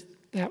encourage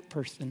that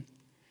person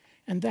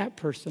and that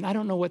person? I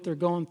don't know what they're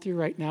going through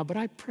right now, but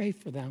I pray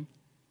for them.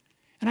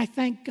 And I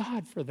thank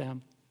God for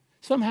them.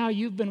 Somehow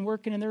you've been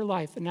working in their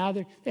life, and now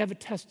they have a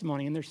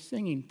testimony, and they're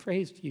singing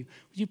praise to you.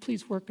 Would you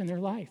please work in their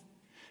life?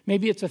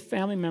 Maybe it's a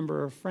family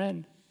member or a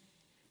friend.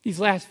 These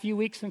last few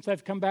weeks since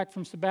I've come back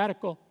from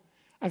sabbatical,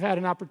 I've had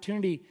an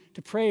opportunity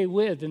to pray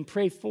with and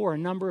pray for a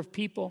number of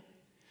people.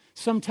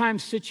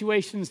 Sometimes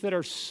situations that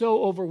are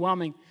so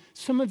overwhelming.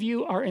 Some of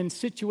you are in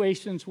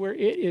situations where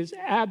it is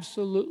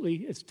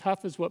absolutely as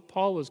tough as what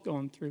Paul was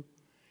going through.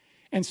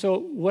 And so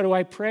what do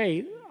I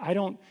pray? I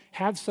don't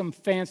have some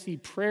fancy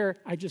prayer.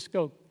 I just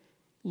go,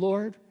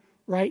 Lord,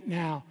 right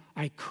now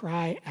I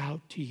cry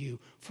out to you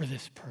for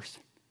this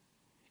person.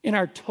 In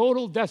our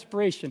total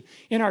desperation,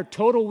 in our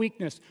total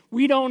weakness,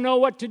 we don't know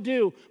what to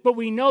do, but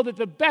we know that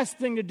the best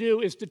thing to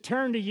do is to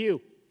turn to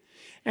you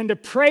and to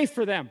pray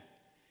for them.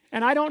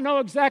 And I don't know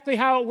exactly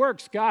how it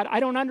works, God. I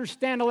don't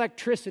understand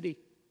electricity.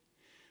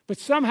 But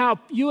somehow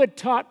you had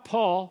taught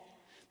Paul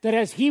that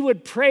as he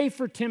would pray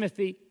for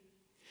Timothy,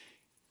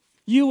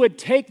 you would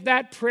take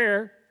that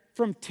prayer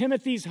from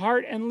Timothy's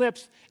heart and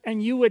lips,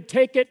 and you would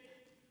take it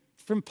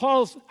from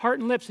Paul's heart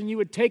and lips, and you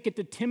would take it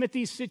to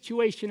Timothy's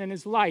situation in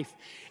his life,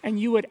 and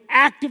you would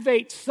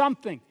activate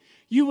something.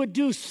 You would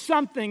do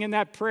something in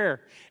that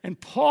prayer. And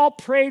Paul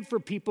prayed for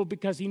people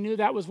because he knew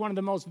that was one of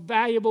the most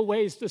valuable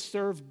ways to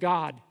serve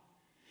God.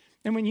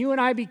 And when you and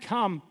I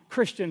become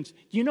Christians,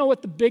 you know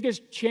what the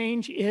biggest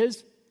change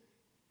is?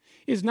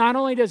 Is not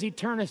only does he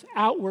turn us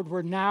outward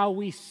where now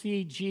we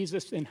see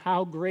Jesus and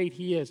how great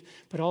he is,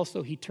 but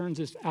also he turns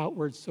us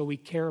outward so we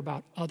care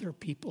about other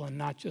people and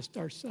not just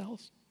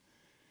ourselves.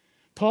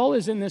 Paul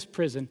is in this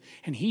prison,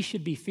 and he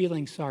should be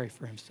feeling sorry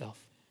for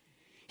himself.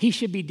 He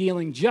should be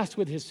dealing just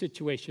with his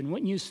situation.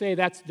 Wouldn't you say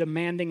that's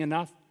demanding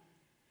enough?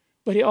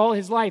 But all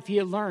his life, he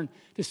had learned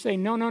to say,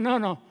 no.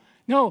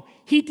 No,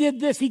 he did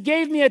this. He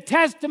gave me a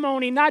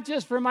testimony, not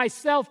just for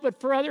myself,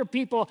 but for other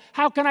people.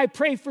 How can I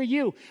pray for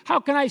you? How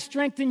can I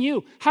strengthen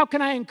you? How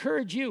can I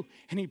encourage you?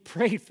 And he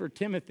prayed for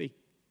Timothy.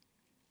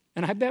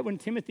 And I bet when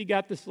Timothy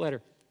got this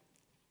letter,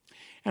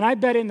 and I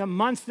bet in the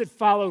months that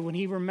followed when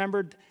he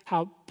remembered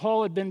how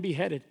Paul had been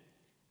beheaded,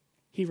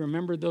 he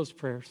remembered those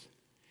prayers.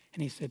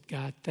 And he said,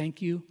 God,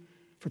 thank you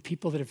for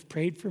people that have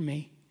prayed for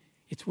me.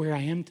 It's where I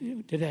am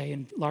today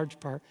in large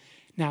part.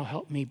 Now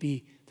help me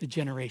be the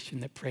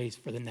generation that prays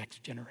for the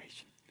next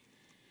generation.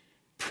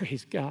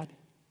 Praise God.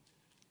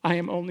 I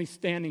am only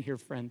standing here,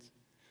 friends.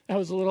 That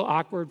was a little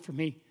awkward for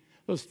me,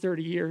 those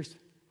 30 years.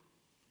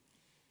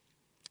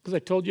 Because I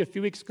told you a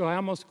few weeks ago, I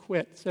almost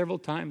quit several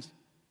times.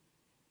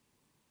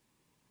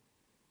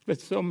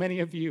 But so many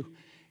of you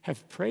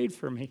have prayed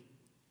for me.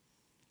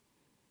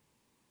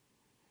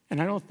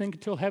 And I don't think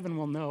until heaven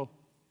will know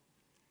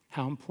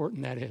how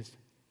important that is.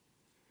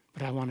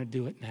 But I want to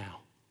do it now.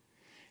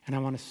 And I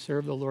want to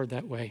serve the Lord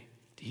that way.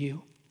 Do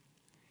you?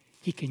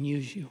 He can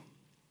use you.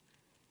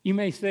 You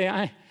may say,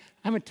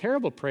 I'm a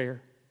terrible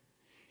prayer.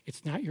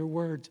 It's not your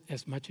words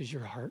as much as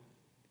your heart.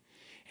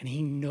 And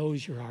he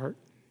knows your heart.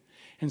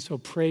 And so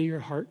pray your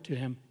heart to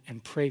him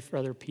and pray for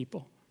other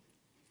people.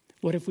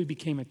 What if we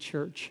became a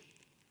church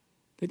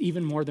that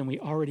even more than we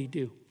already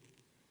do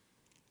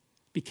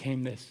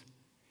became this?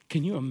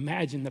 Can you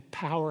imagine the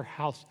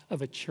powerhouse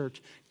of a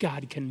church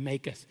God can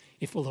make us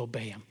if we'll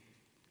obey him?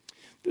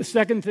 The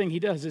second thing he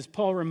does is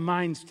Paul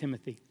reminds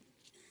Timothy.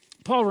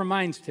 Paul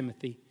reminds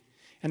Timothy.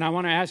 And I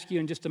want to ask you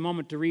in just a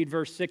moment to read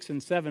verse 6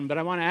 and 7, but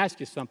I want to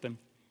ask you something.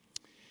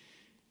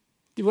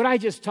 What I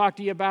just talked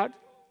to you about,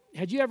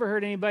 had you ever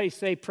heard anybody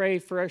say pray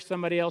for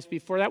somebody else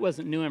before? That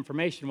wasn't new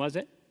information, was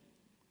it?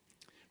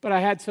 But I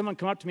had someone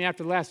come up to me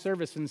after the last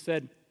service and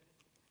said,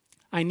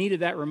 I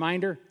needed that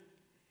reminder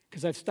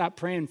because I've stopped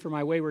praying for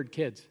my wayward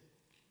kids.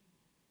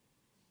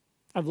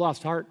 I've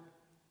lost heart.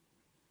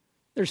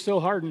 They're so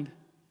hardened,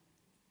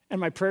 and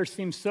my prayers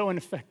seem so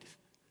ineffective.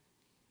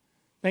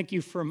 Thank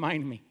you for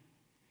reminding me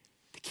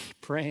to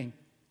keep praying.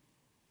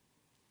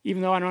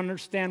 Even though I don't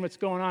understand what's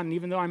going on, and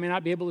even though I may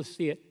not be able to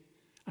see it,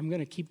 I'm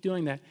going to keep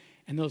doing that.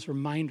 And those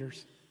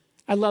reminders.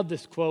 I love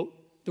this quote.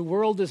 The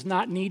world does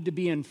not need to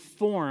be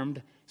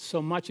informed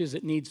so much as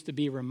it needs to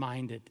be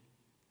reminded.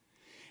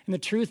 And the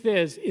truth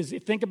is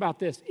think about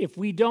this. If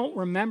we don't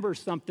remember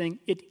something,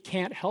 it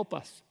can't help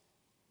us.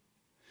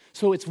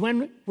 So it's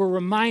when we're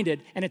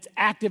reminded and it's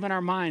active in our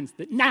minds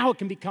that now it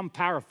can become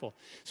powerful.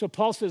 So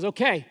Paul says,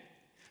 okay,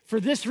 for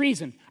this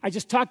reason, I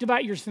just talked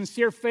about your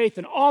sincere faith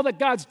and all that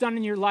God's done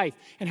in your life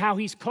and how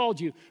he's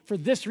called you. For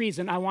this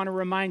reason, I want to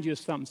remind you of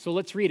something. So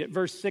let's read it,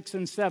 verse 6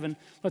 and 7.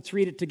 Let's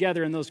read it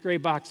together in those gray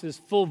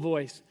boxes, full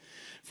voice.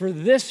 For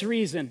this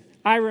reason,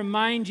 I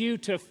remind you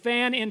to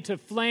fan into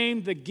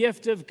flame the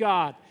gift of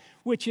God,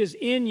 which is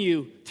in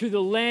you through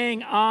the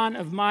laying on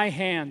of my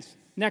hands.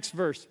 Next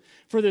verse.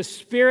 For the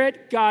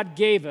Spirit God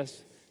gave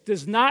us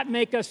does not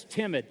make us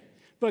timid,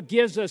 but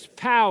gives us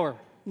power,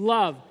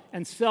 love,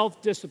 and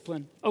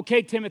self-discipline.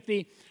 Okay,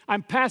 Timothy,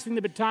 I'm passing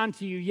the baton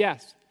to you,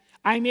 yes.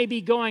 I may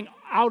be going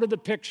out of the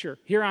picture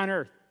here on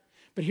earth,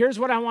 but here's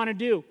what I want to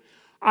do.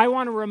 I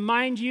want to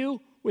remind you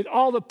with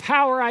all the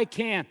power I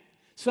can,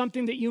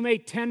 something that you may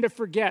tend to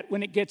forget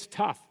when it gets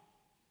tough.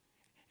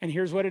 And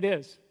here's what it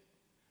is.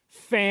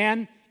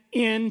 Fan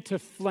into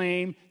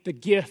flame the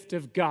gift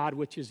of God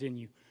which is in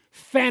you.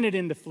 Fan it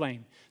into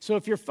flame. So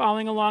if you're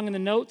following along in the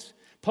notes,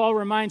 Paul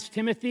reminds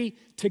Timothy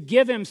to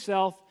give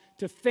himself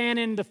to fan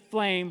into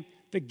flame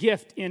the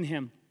gift in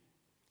him.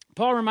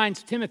 Paul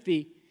reminds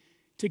Timothy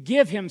to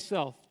give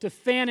himself, to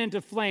fan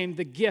into flame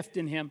the gift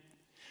in him.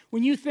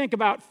 When you think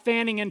about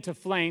fanning into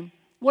flame,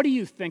 what do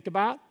you think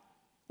about?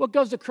 What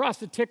goes across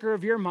the ticker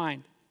of your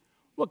mind?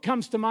 What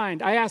comes to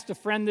mind? I asked a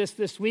friend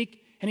this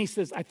week, and he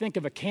says, I think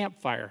of a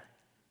campfire.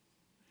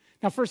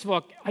 Now, first of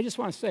all, I just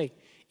want to say,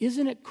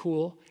 isn't it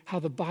cool how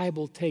the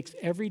Bible takes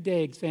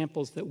everyday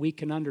examples that we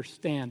can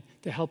understand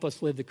to help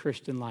us live the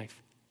Christian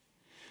life?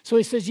 So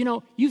he says,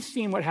 you've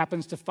seen what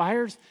happens to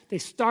fires. They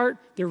start,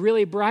 they're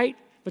really bright,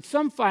 but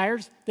some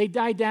fires, they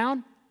die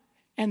down,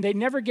 and they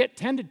never get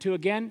tended to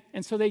again,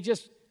 and so they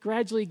just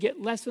gradually get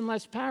less and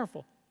less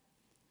powerful.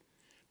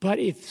 But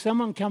if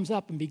someone comes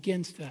up and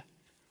begins to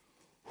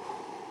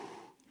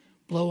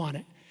blow on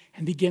it,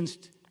 and begins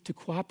to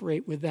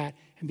cooperate with that,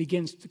 and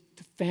begins to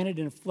fan it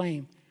in a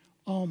flame,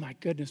 oh my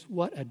goodness,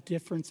 what a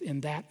difference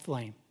in that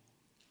flame.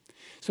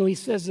 So he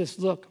says this,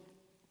 look,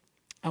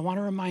 I want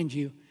to remind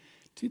you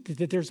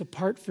that there's a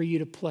part for you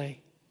to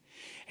play.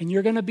 And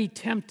you're going to be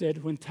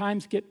tempted when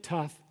times get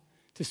tough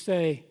to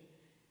say,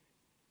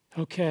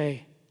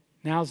 okay,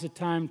 now's the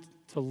time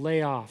to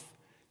lay off.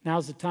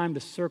 Now's the time to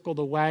circle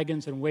the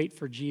wagons and wait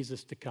for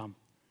Jesus to come.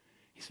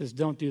 He says,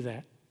 don't do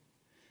that.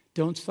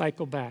 Don't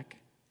cycle back.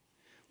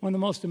 One of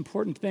the most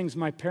important things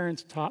my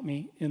parents taught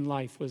me in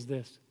life was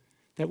this,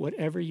 that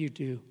whatever you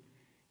do,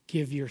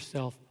 give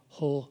yourself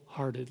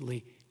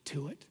wholeheartedly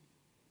to it.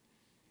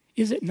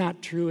 Is it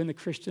not true in the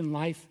Christian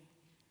life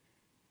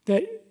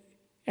that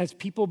as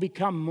people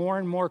become more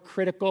and more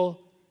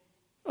critical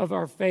of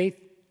our faith,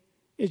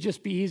 it'd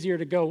just be easier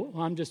to go,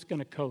 well, I'm just going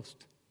to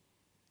coast.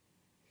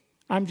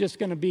 I'm just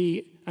going to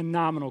be a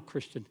nominal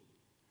Christian.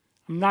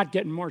 I'm not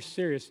getting more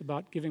serious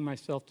about giving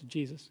myself to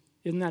Jesus.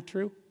 Isn't that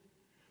true?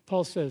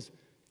 Paul says,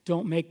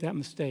 don't make that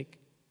mistake.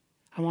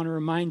 I want to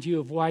remind you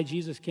of why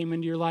Jesus came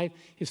into your life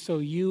is so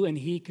you and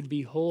he could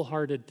be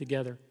wholehearted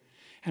together.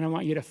 And I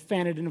want you to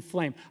fan it in a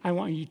flame. I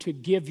want you to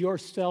give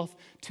yourself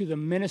to the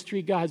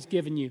ministry God's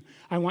given you.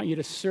 I want you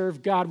to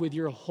serve God with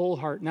your whole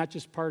heart, not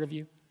just part of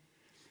you.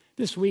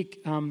 This week,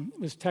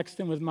 was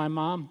texting with my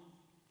mom.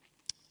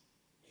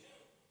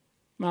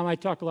 Mom, I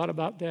talk a lot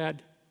about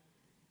Dad.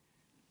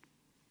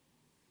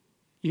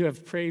 You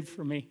have prayed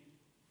for me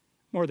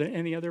more than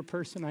any other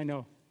person I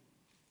know.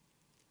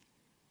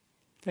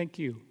 Thank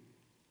you.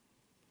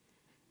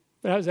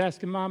 But I was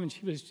asking Mom, and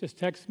she was just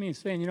texting me and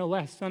saying,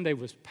 last Sunday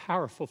was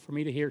powerful for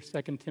me to hear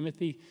 2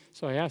 Timothy.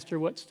 So I asked her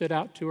what stood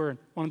out to her, and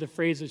one of the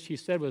phrases she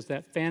said was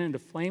that fan into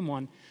flame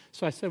one.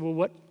 So I said, well,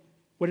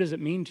 what does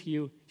it mean to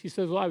you? She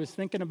says, well, I was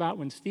thinking about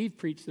when Steve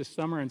preached this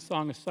summer in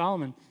Song of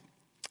Solomon,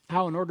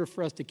 how in order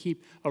for us to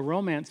keep a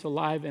romance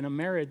alive in a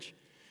marriage,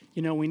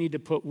 we need to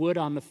put wood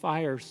on the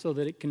fire so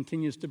that it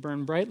continues to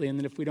burn brightly. And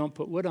then if we don't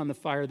put wood on the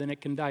fire, then it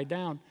can die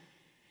down.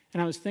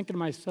 And I was thinking to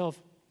myself,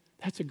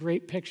 that's a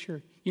great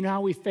picture. You know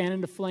how we fan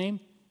into flame?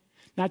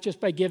 Not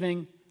just by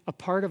giving a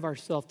part of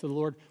ourselves to the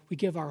Lord. We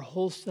give our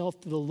whole self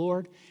to the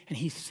Lord, and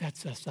He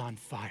sets us on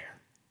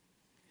fire.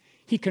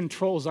 He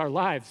controls our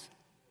lives.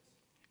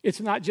 It's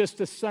not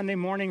just a Sunday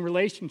morning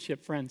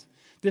relationship, friends.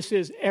 This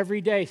is every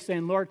day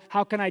saying, Lord,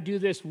 how can I do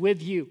this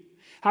with you?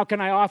 How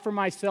can I offer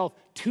myself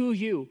to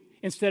you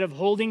instead of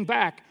holding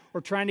back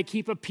or trying to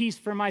keep a piece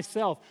for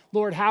myself?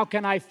 Lord, how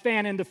can I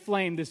fan into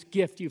flame this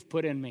gift you've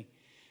put in me?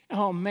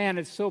 Oh, man,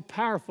 it's so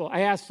powerful. I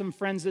asked some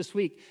friends this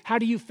week, how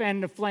do you fan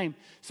into flame?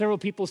 Several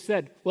people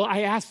said, well,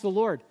 I asked the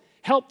Lord,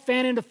 help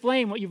fan into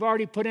flame what you've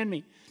already put in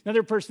me.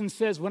 Another person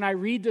says, when I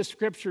read the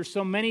scripture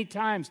so many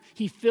times,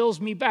 He fills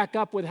me back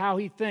up with how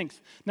He thinks.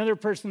 Another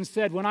person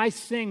said, when I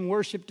sing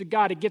worship to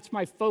God, it gets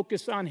my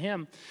focus on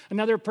Him.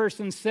 Another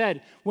person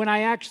said, when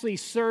I actually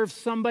serve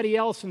somebody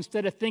else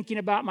instead of thinking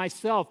about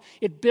myself,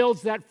 it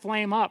builds that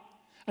flame up.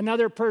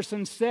 Another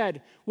person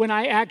said, when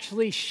I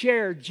actually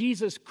share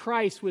Jesus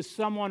Christ with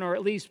someone, or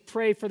at least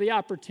pray for the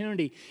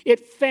opportunity,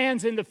 it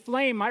fans into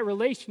flame my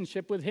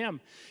relationship with Him.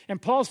 And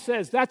Paul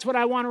says, that's what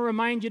I want to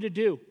remind you to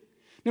do.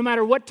 No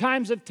matter what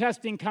times of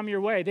testing come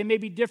your way, they may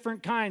be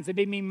different kinds. They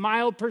may be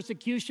mild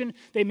persecution.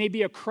 They may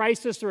be a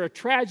crisis or a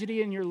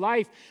tragedy in your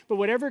life. But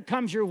whatever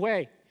comes your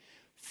way,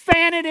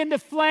 fan it into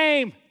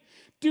flame.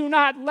 Do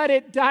not let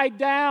it die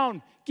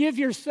down. Give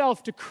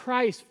yourself to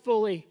Christ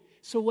fully.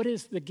 So what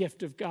is the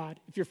gift of God?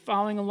 If you're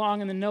following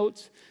along in the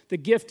notes, the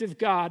gift of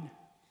God,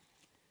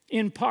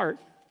 in part,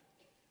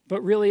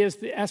 but really is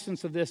the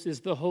essence of this, is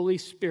the Holy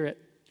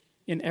Spirit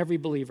in every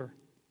believer.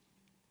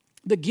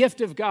 The gift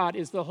of God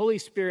is the Holy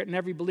Spirit in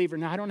every believer.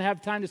 Now, I don't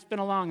have time to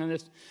spend long on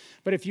this,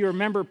 but if you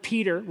remember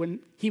Peter, when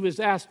he was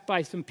asked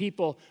by some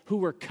people who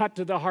were cut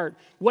to the heart,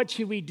 what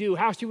should we do?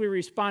 How should we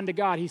respond to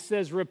God? He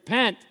says,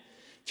 repent.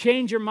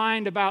 Change your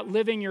mind about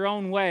living your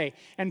own way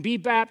and be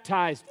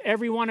baptized,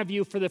 every one of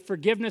you, for the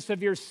forgiveness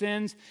of your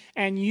sins,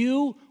 and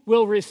you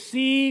will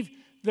receive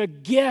the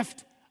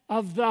gift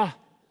of the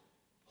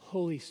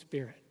Holy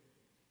Spirit.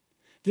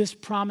 This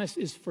promise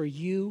is for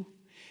you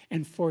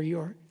and for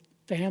your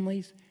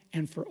families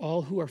and for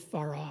all who are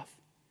far off.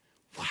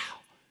 Wow,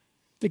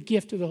 the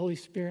gift of the Holy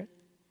Spirit.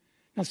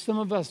 Now, some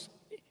of us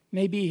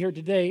may be here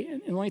today,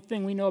 and the only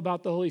thing we know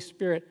about the Holy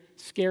Spirit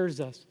scares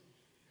us.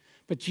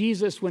 But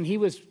Jesus, when He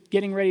was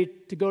getting ready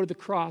to go to the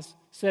cross,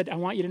 said, I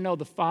want you to know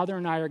the Father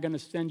and I are going to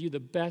send you the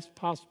best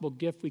possible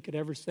gift we could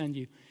ever send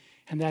you.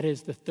 And that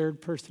is the third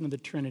person of the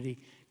Trinity,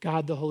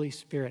 God the Holy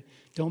Spirit.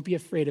 Don't be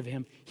afraid of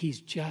Him. He's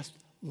just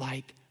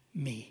like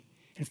me.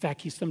 In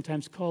fact, He's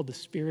sometimes called the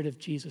Spirit of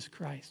Jesus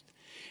Christ.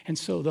 And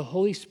so the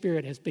Holy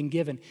Spirit has been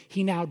given.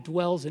 He now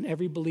dwells in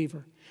every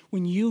believer.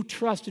 When you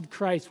trusted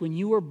Christ, when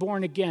you were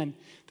born again,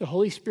 the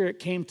Holy Spirit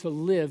came to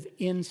live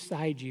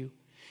inside you.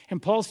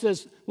 And Paul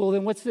says, well,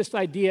 then what's this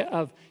idea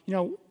of,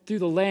 through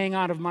the laying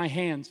on of my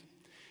hands?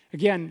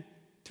 Again,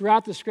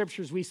 throughout the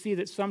scriptures, we see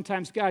that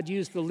sometimes God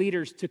used the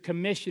leaders to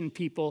commission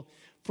people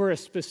for a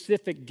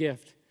specific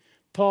gift.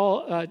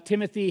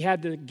 Timothy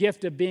had the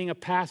gift of being a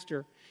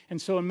pastor.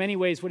 And so in many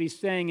ways, what he's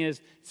saying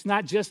is, it's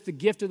not just the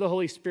gift of the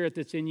Holy Spirit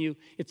that's in you,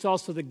 it's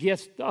also the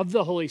gift of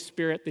the Holy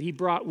Spirit that He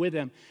brought with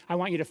Him. I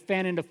want you to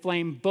fan into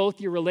flame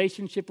both your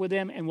relationship with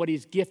Him and what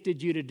He's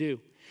gifted you to do.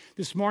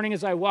 This morning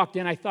as I walked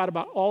in, I thought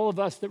about all of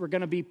us that were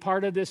going to be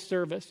part of this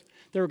service,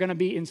 that were going to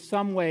be in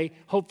some way,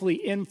 hopefully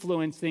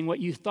influencing what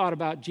you thought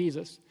about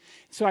Jesus.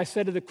 So I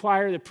said to the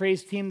choir, the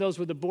praise team, those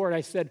with the board,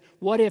 I said,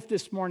 what if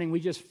this morning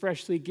we just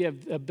freshly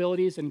give the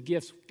abilities and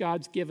gifts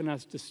God's given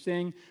us to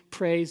sing,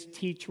 praise,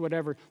 teach,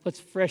 whatever. Let's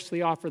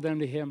freshly offer them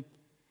to Him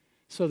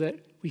so that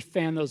we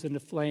fan those into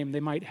flame. They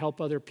might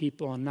help other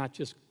people and not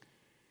just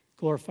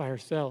glorify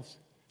ourselves.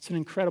 It's an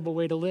incredible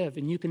way to live,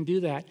 and you can do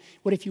that.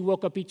 What if you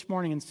woke up each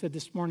morning and said,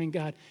 this morning,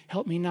 God,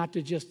 help me not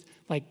to just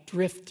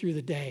drift through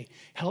the day.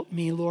 Help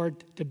me,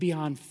 Lord, to be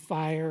on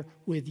fire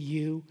with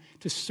you,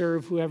 to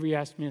serve whoever you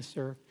ask me to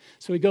serve.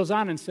 So he goes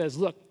on and says,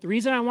 look, the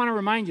reason I want to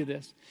remind you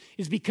this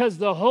is because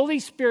the Holy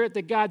Spirit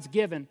that God's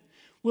given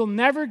will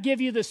never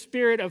give you the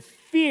spirit of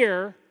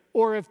fear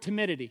or of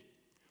timidity.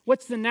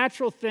 What's the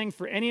natural thing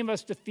for any of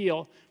us to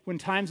feel when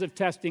times of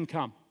testing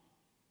come?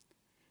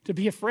 To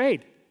be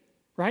afraid,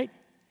 right?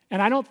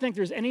 And I don't think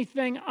there's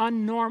anything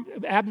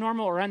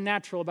abnormal or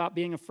unnatural about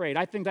being afraid.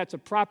 I think that's a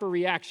proper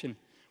reaction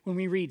when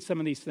we read some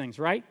of these things,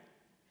 right?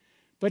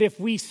 But if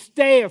we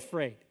stay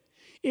afraid,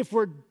 if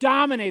we're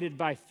dominated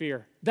by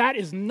fear, that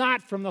is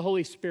not from the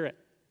Holy Spirit.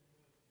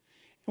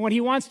 And what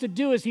he wants to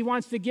do is he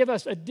wants to give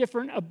us a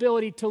different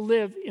ability to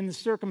live in the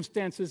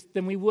circumstances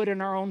than we would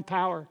in our own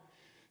power.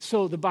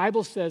 So the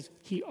Bible says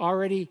he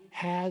already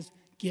has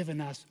given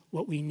us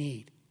what we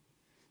need.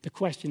 The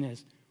question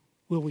is,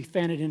 will we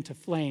fan it into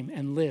flame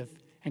and live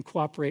and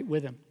cooperate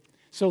with him?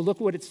 So look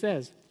what it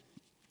says.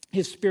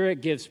 His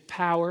Spirit gives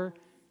power,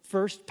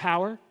 first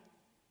power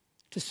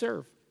to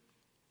serve.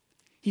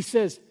 He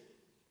says,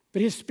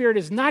 but his Spirit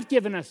has not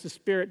given us the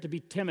spirit to be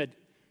timid,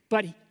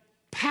 but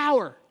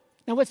power.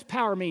 Now, what's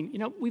power mean? You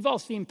know, we've all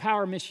seen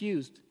power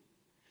misused.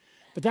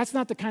 But that's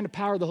not the kind of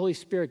power the Holy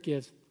Spirit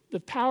gives. The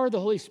power the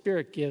Holy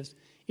Spirit gives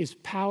is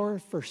power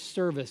for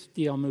service,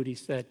 D.L. Moody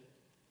said.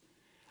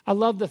 I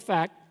love the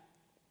fact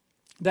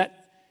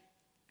that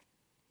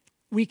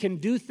we can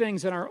do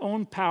things in our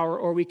own power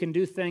or we can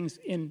do things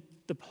in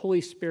the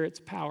Holy Spirit's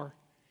power.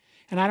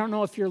 And I don't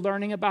know if you're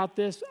learning about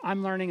this.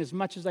 I'm learning as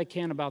much as I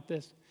can about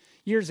this.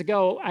 Years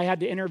ago, I had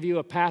to interview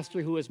a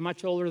pastor who was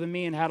much older than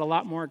me and had a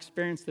lot more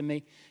experience than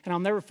me. And I'll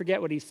never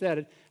forget what he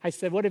said. I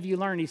said, what have you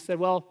learned? He said,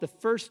 well, the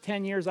first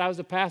 10 years I was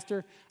a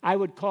pastor, I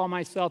would call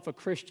myself a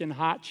Christian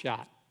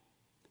hotshot.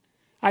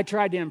 I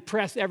tried to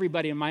impress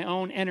everybody in my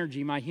own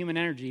energy, my human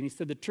energy. And he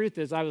said, the truth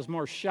is I was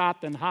more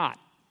shot than hot.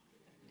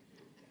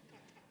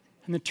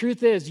 And the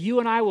truth is, you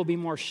and I will be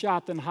more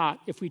shot than hot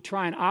if we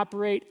try and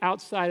operate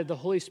outside of the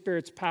Holy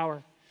Spirit's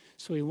power.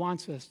 So he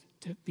wants us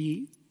to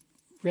be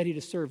ready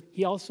to serve.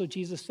 He also,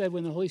 Jesus said,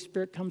 when the Holy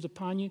Spirit comes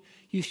upon you,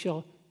 you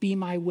shall be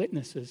my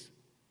witnesses.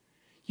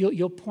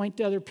 You'll point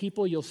to other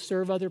people. You'll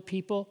serve other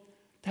people.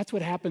 That's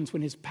what happens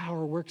when his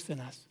power works in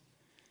us.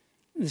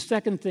 And the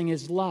second thing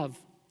is love.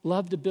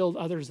 Love to build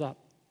others up.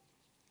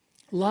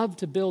 Love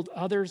to build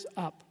others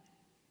up.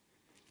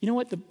 You know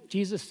what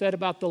Jesus said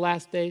about the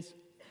last days?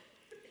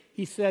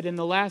 He said, in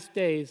the last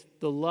days,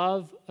 the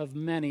love of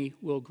many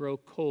will grow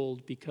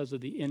cold because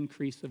of the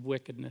increase of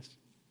wickedness.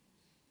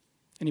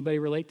 Anybody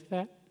relate to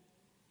that?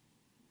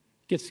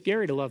 It gets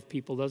scary to love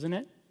people, doesn't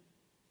it?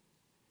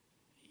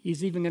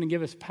 He's even going to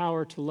give us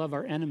power to love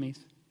our enemies.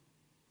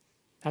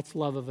 That's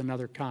love of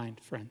another kind,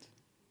 friends.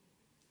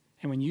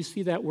 And when you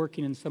see that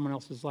working in someone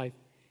else's life,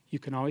 you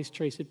can always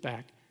trace it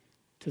back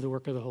to the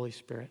work of the Holy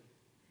Spirit.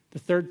 The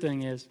third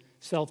thing is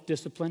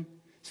self-discipline.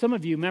 Some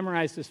of you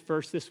memorize this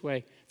verse this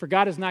way. For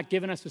God has not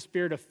given us a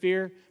spirit of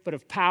fear, but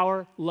of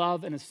power,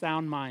 love, and a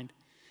sound mind.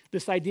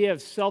 This idea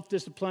of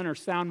self-discipline or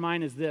sound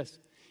mind is this.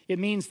 It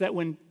means that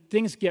when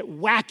things get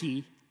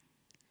wacky,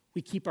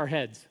 we keep our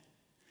heads.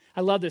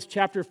 I love this.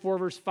 Chapter 4,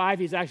 verse 5,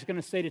 he's actually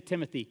going to say to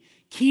Timothy,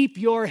 keep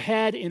your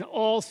head in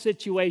all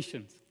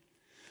situations.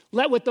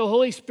 Let what the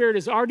Holy Spirit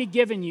has already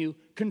given you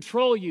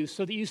control you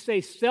so that you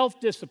stay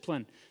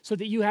self-disciplined, so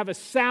that you have a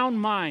sound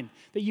mind,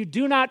 that you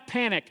do not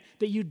panic,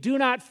 that you do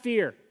not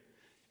fear,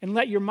 and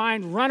let your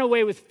mind run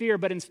away with fear,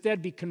 but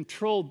instead be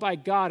controlled by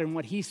God and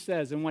what he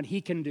says and what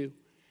he can do.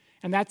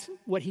 And that's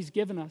what he's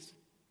given us.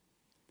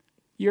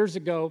 Years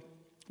ago,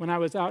 when I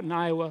was out in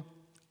Iowa,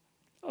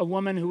 a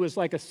woman who was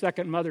like a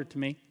second mother to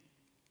me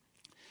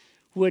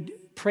would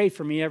pray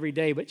for me every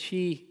day, but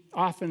she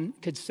often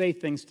could say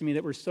things to me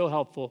that were so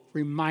helpful,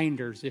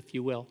 reminders, if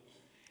you will.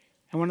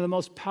 And one of the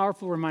most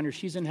powerful reminders,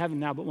 she's in heaven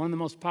now, but one of the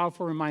most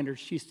powerful reminders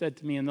she said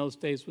to me in those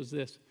days was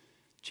this,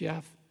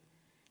 Jeff,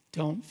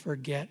 don't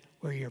forget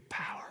where your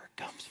power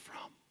comes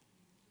from.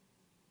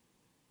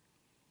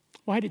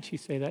 Why did she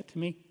say that to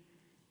me?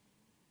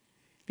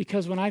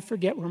 Because when I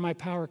forget where my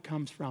power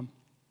comes from,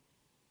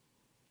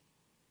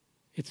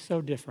 it's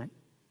so different.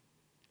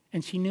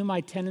 And she knew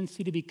my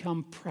tendency to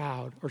become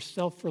proud or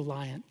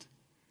self-reliant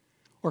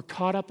or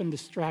caught up and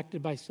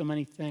distracted by so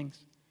many things.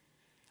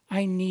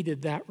 I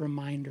needed that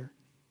reminder.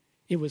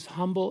 It was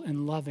humble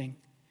and loving.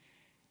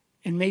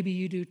 And maybe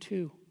you do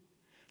too.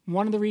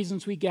 One of the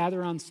reasons we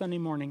gather on Sunday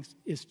mornings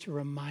is to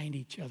remind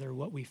each other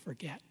what we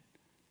forget.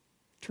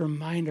 To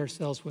remind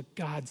ourselves what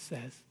God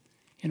says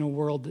in a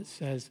world that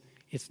says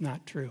it's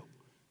not true.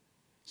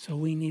 So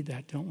we need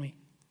that, don't we?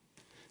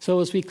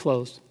 So as we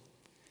close,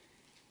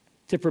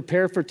 to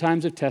prepare for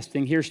times of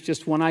testing, here's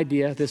just one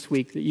idea this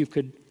week that you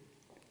could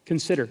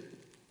consider.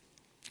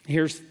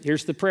 Here's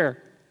the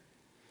prayer.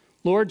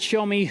 Lord,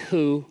 show me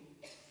who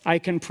I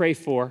can pray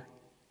for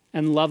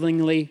and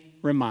lovingly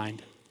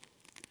remind.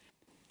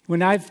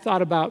 When I've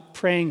thought about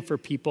praying for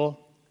people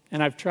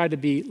and I've tried to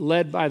be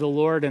led by the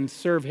Lord and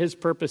serve his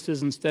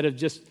purposes instead of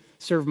just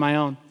serve my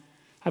own,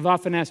 I've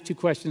often asked two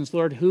questions.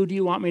 Lord, who do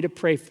you want me to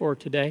pray for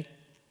today?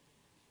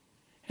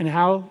 And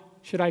how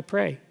should I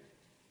pray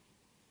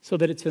so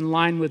that it's in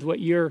line with what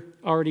you're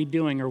already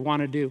doing or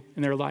want to do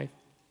in their life?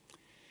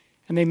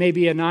 And they may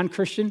be a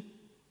non-Christian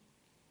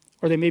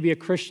or they may be a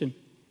Christian.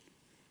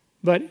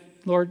 But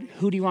Lord,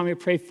 who do you want me to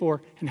pray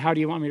for and how do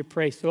you want me to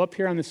pray? So up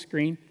here on the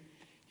screen,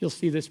 you'll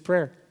see this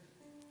prayer.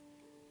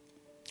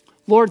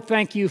 Lord,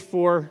 thank you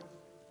for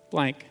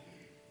blank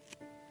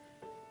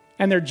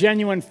and their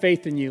genuine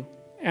faith in you.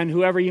 And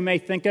whoever you may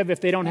think of, if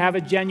they don't have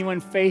a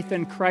genuine faith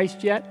in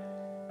Christ yet,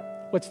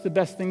 what's the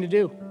best thing to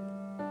do?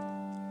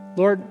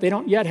 Lord, they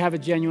don't yet have a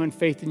genuine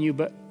faith in you,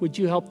 but would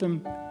you help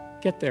them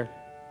get there?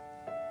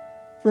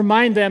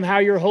 Remind them how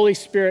your Holy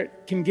Spirit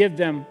can give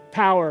them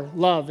power,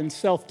 love, and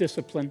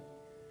self-discipline.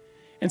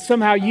 And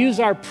somehow use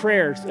our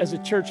prayers as a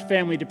church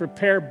family to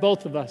prepare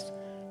both of us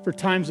for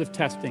times of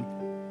testing.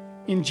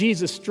 In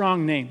Jesus'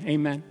 strong name,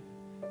 amen.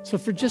 So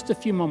for just a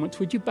few moments,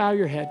 would you bow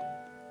your head?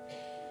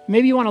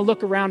 Maybe you want to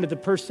look around at the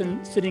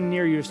person sitting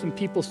near you, or some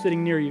people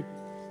sitting near you,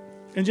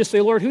 and just say,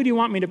 Lord, who do you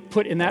want me to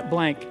put in that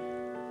blank?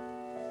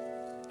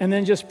 And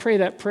then just pray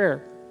that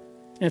prayer.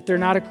 And if they're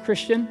not a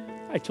Christian,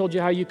 I told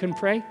you how you can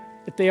pray.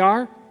 If they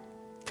are,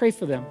 pray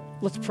for them.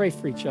 Let's pray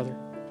for each other.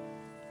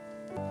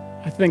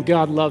 I think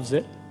God loves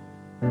it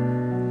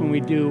when we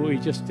do what we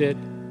just did.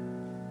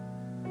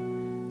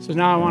 So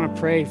now I want to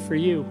pray for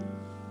you.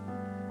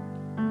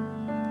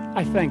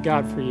 I thank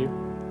God for you.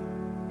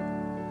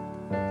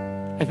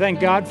 I thank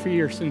God for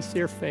your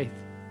sincere faith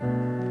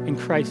in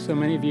Christ, so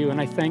many of you. And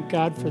I thank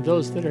God for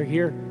those that are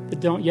here that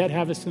don't yet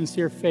have a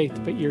sincere faith,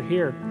 but you're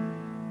here,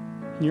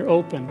 and you're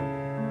open,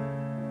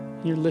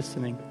 and you're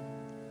listening.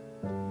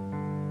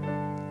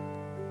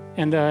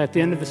 And at the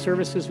end of the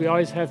services, we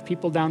always have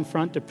people down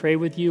front to pray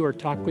with you or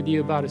talk with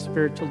you about a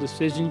spiritual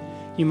decision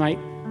you might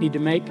need to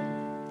make.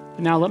 But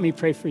now let me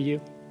pray for you.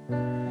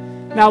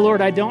 Now,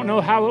 Lord, I don't know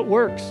how it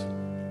works,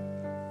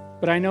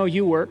 but I know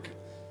you work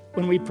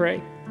when we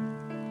pray.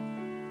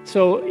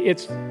 So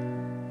it's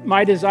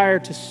my desire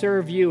to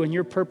serve you and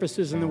your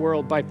purposes in the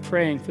world by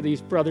praying for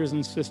these brothers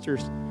and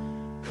sisters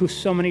who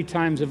so many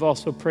times have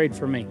also prayed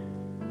for me.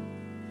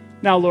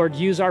 Now, Lord,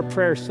 use our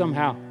prayers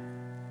somehow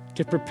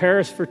to prepare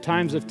us for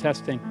times of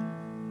testing.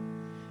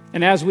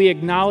 And as we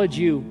acknowledge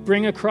you,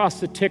 bring across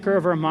the ticker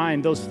of our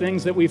mind those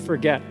things that we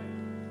forget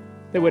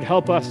that would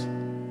help us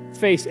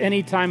face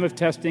any time of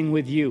testing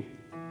with you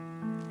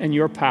and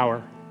your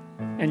power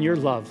and your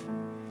love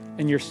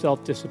and your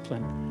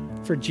self-discipline.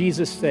 For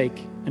Jesus' sake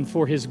and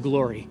for his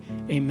glory,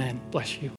 amen. Bless you.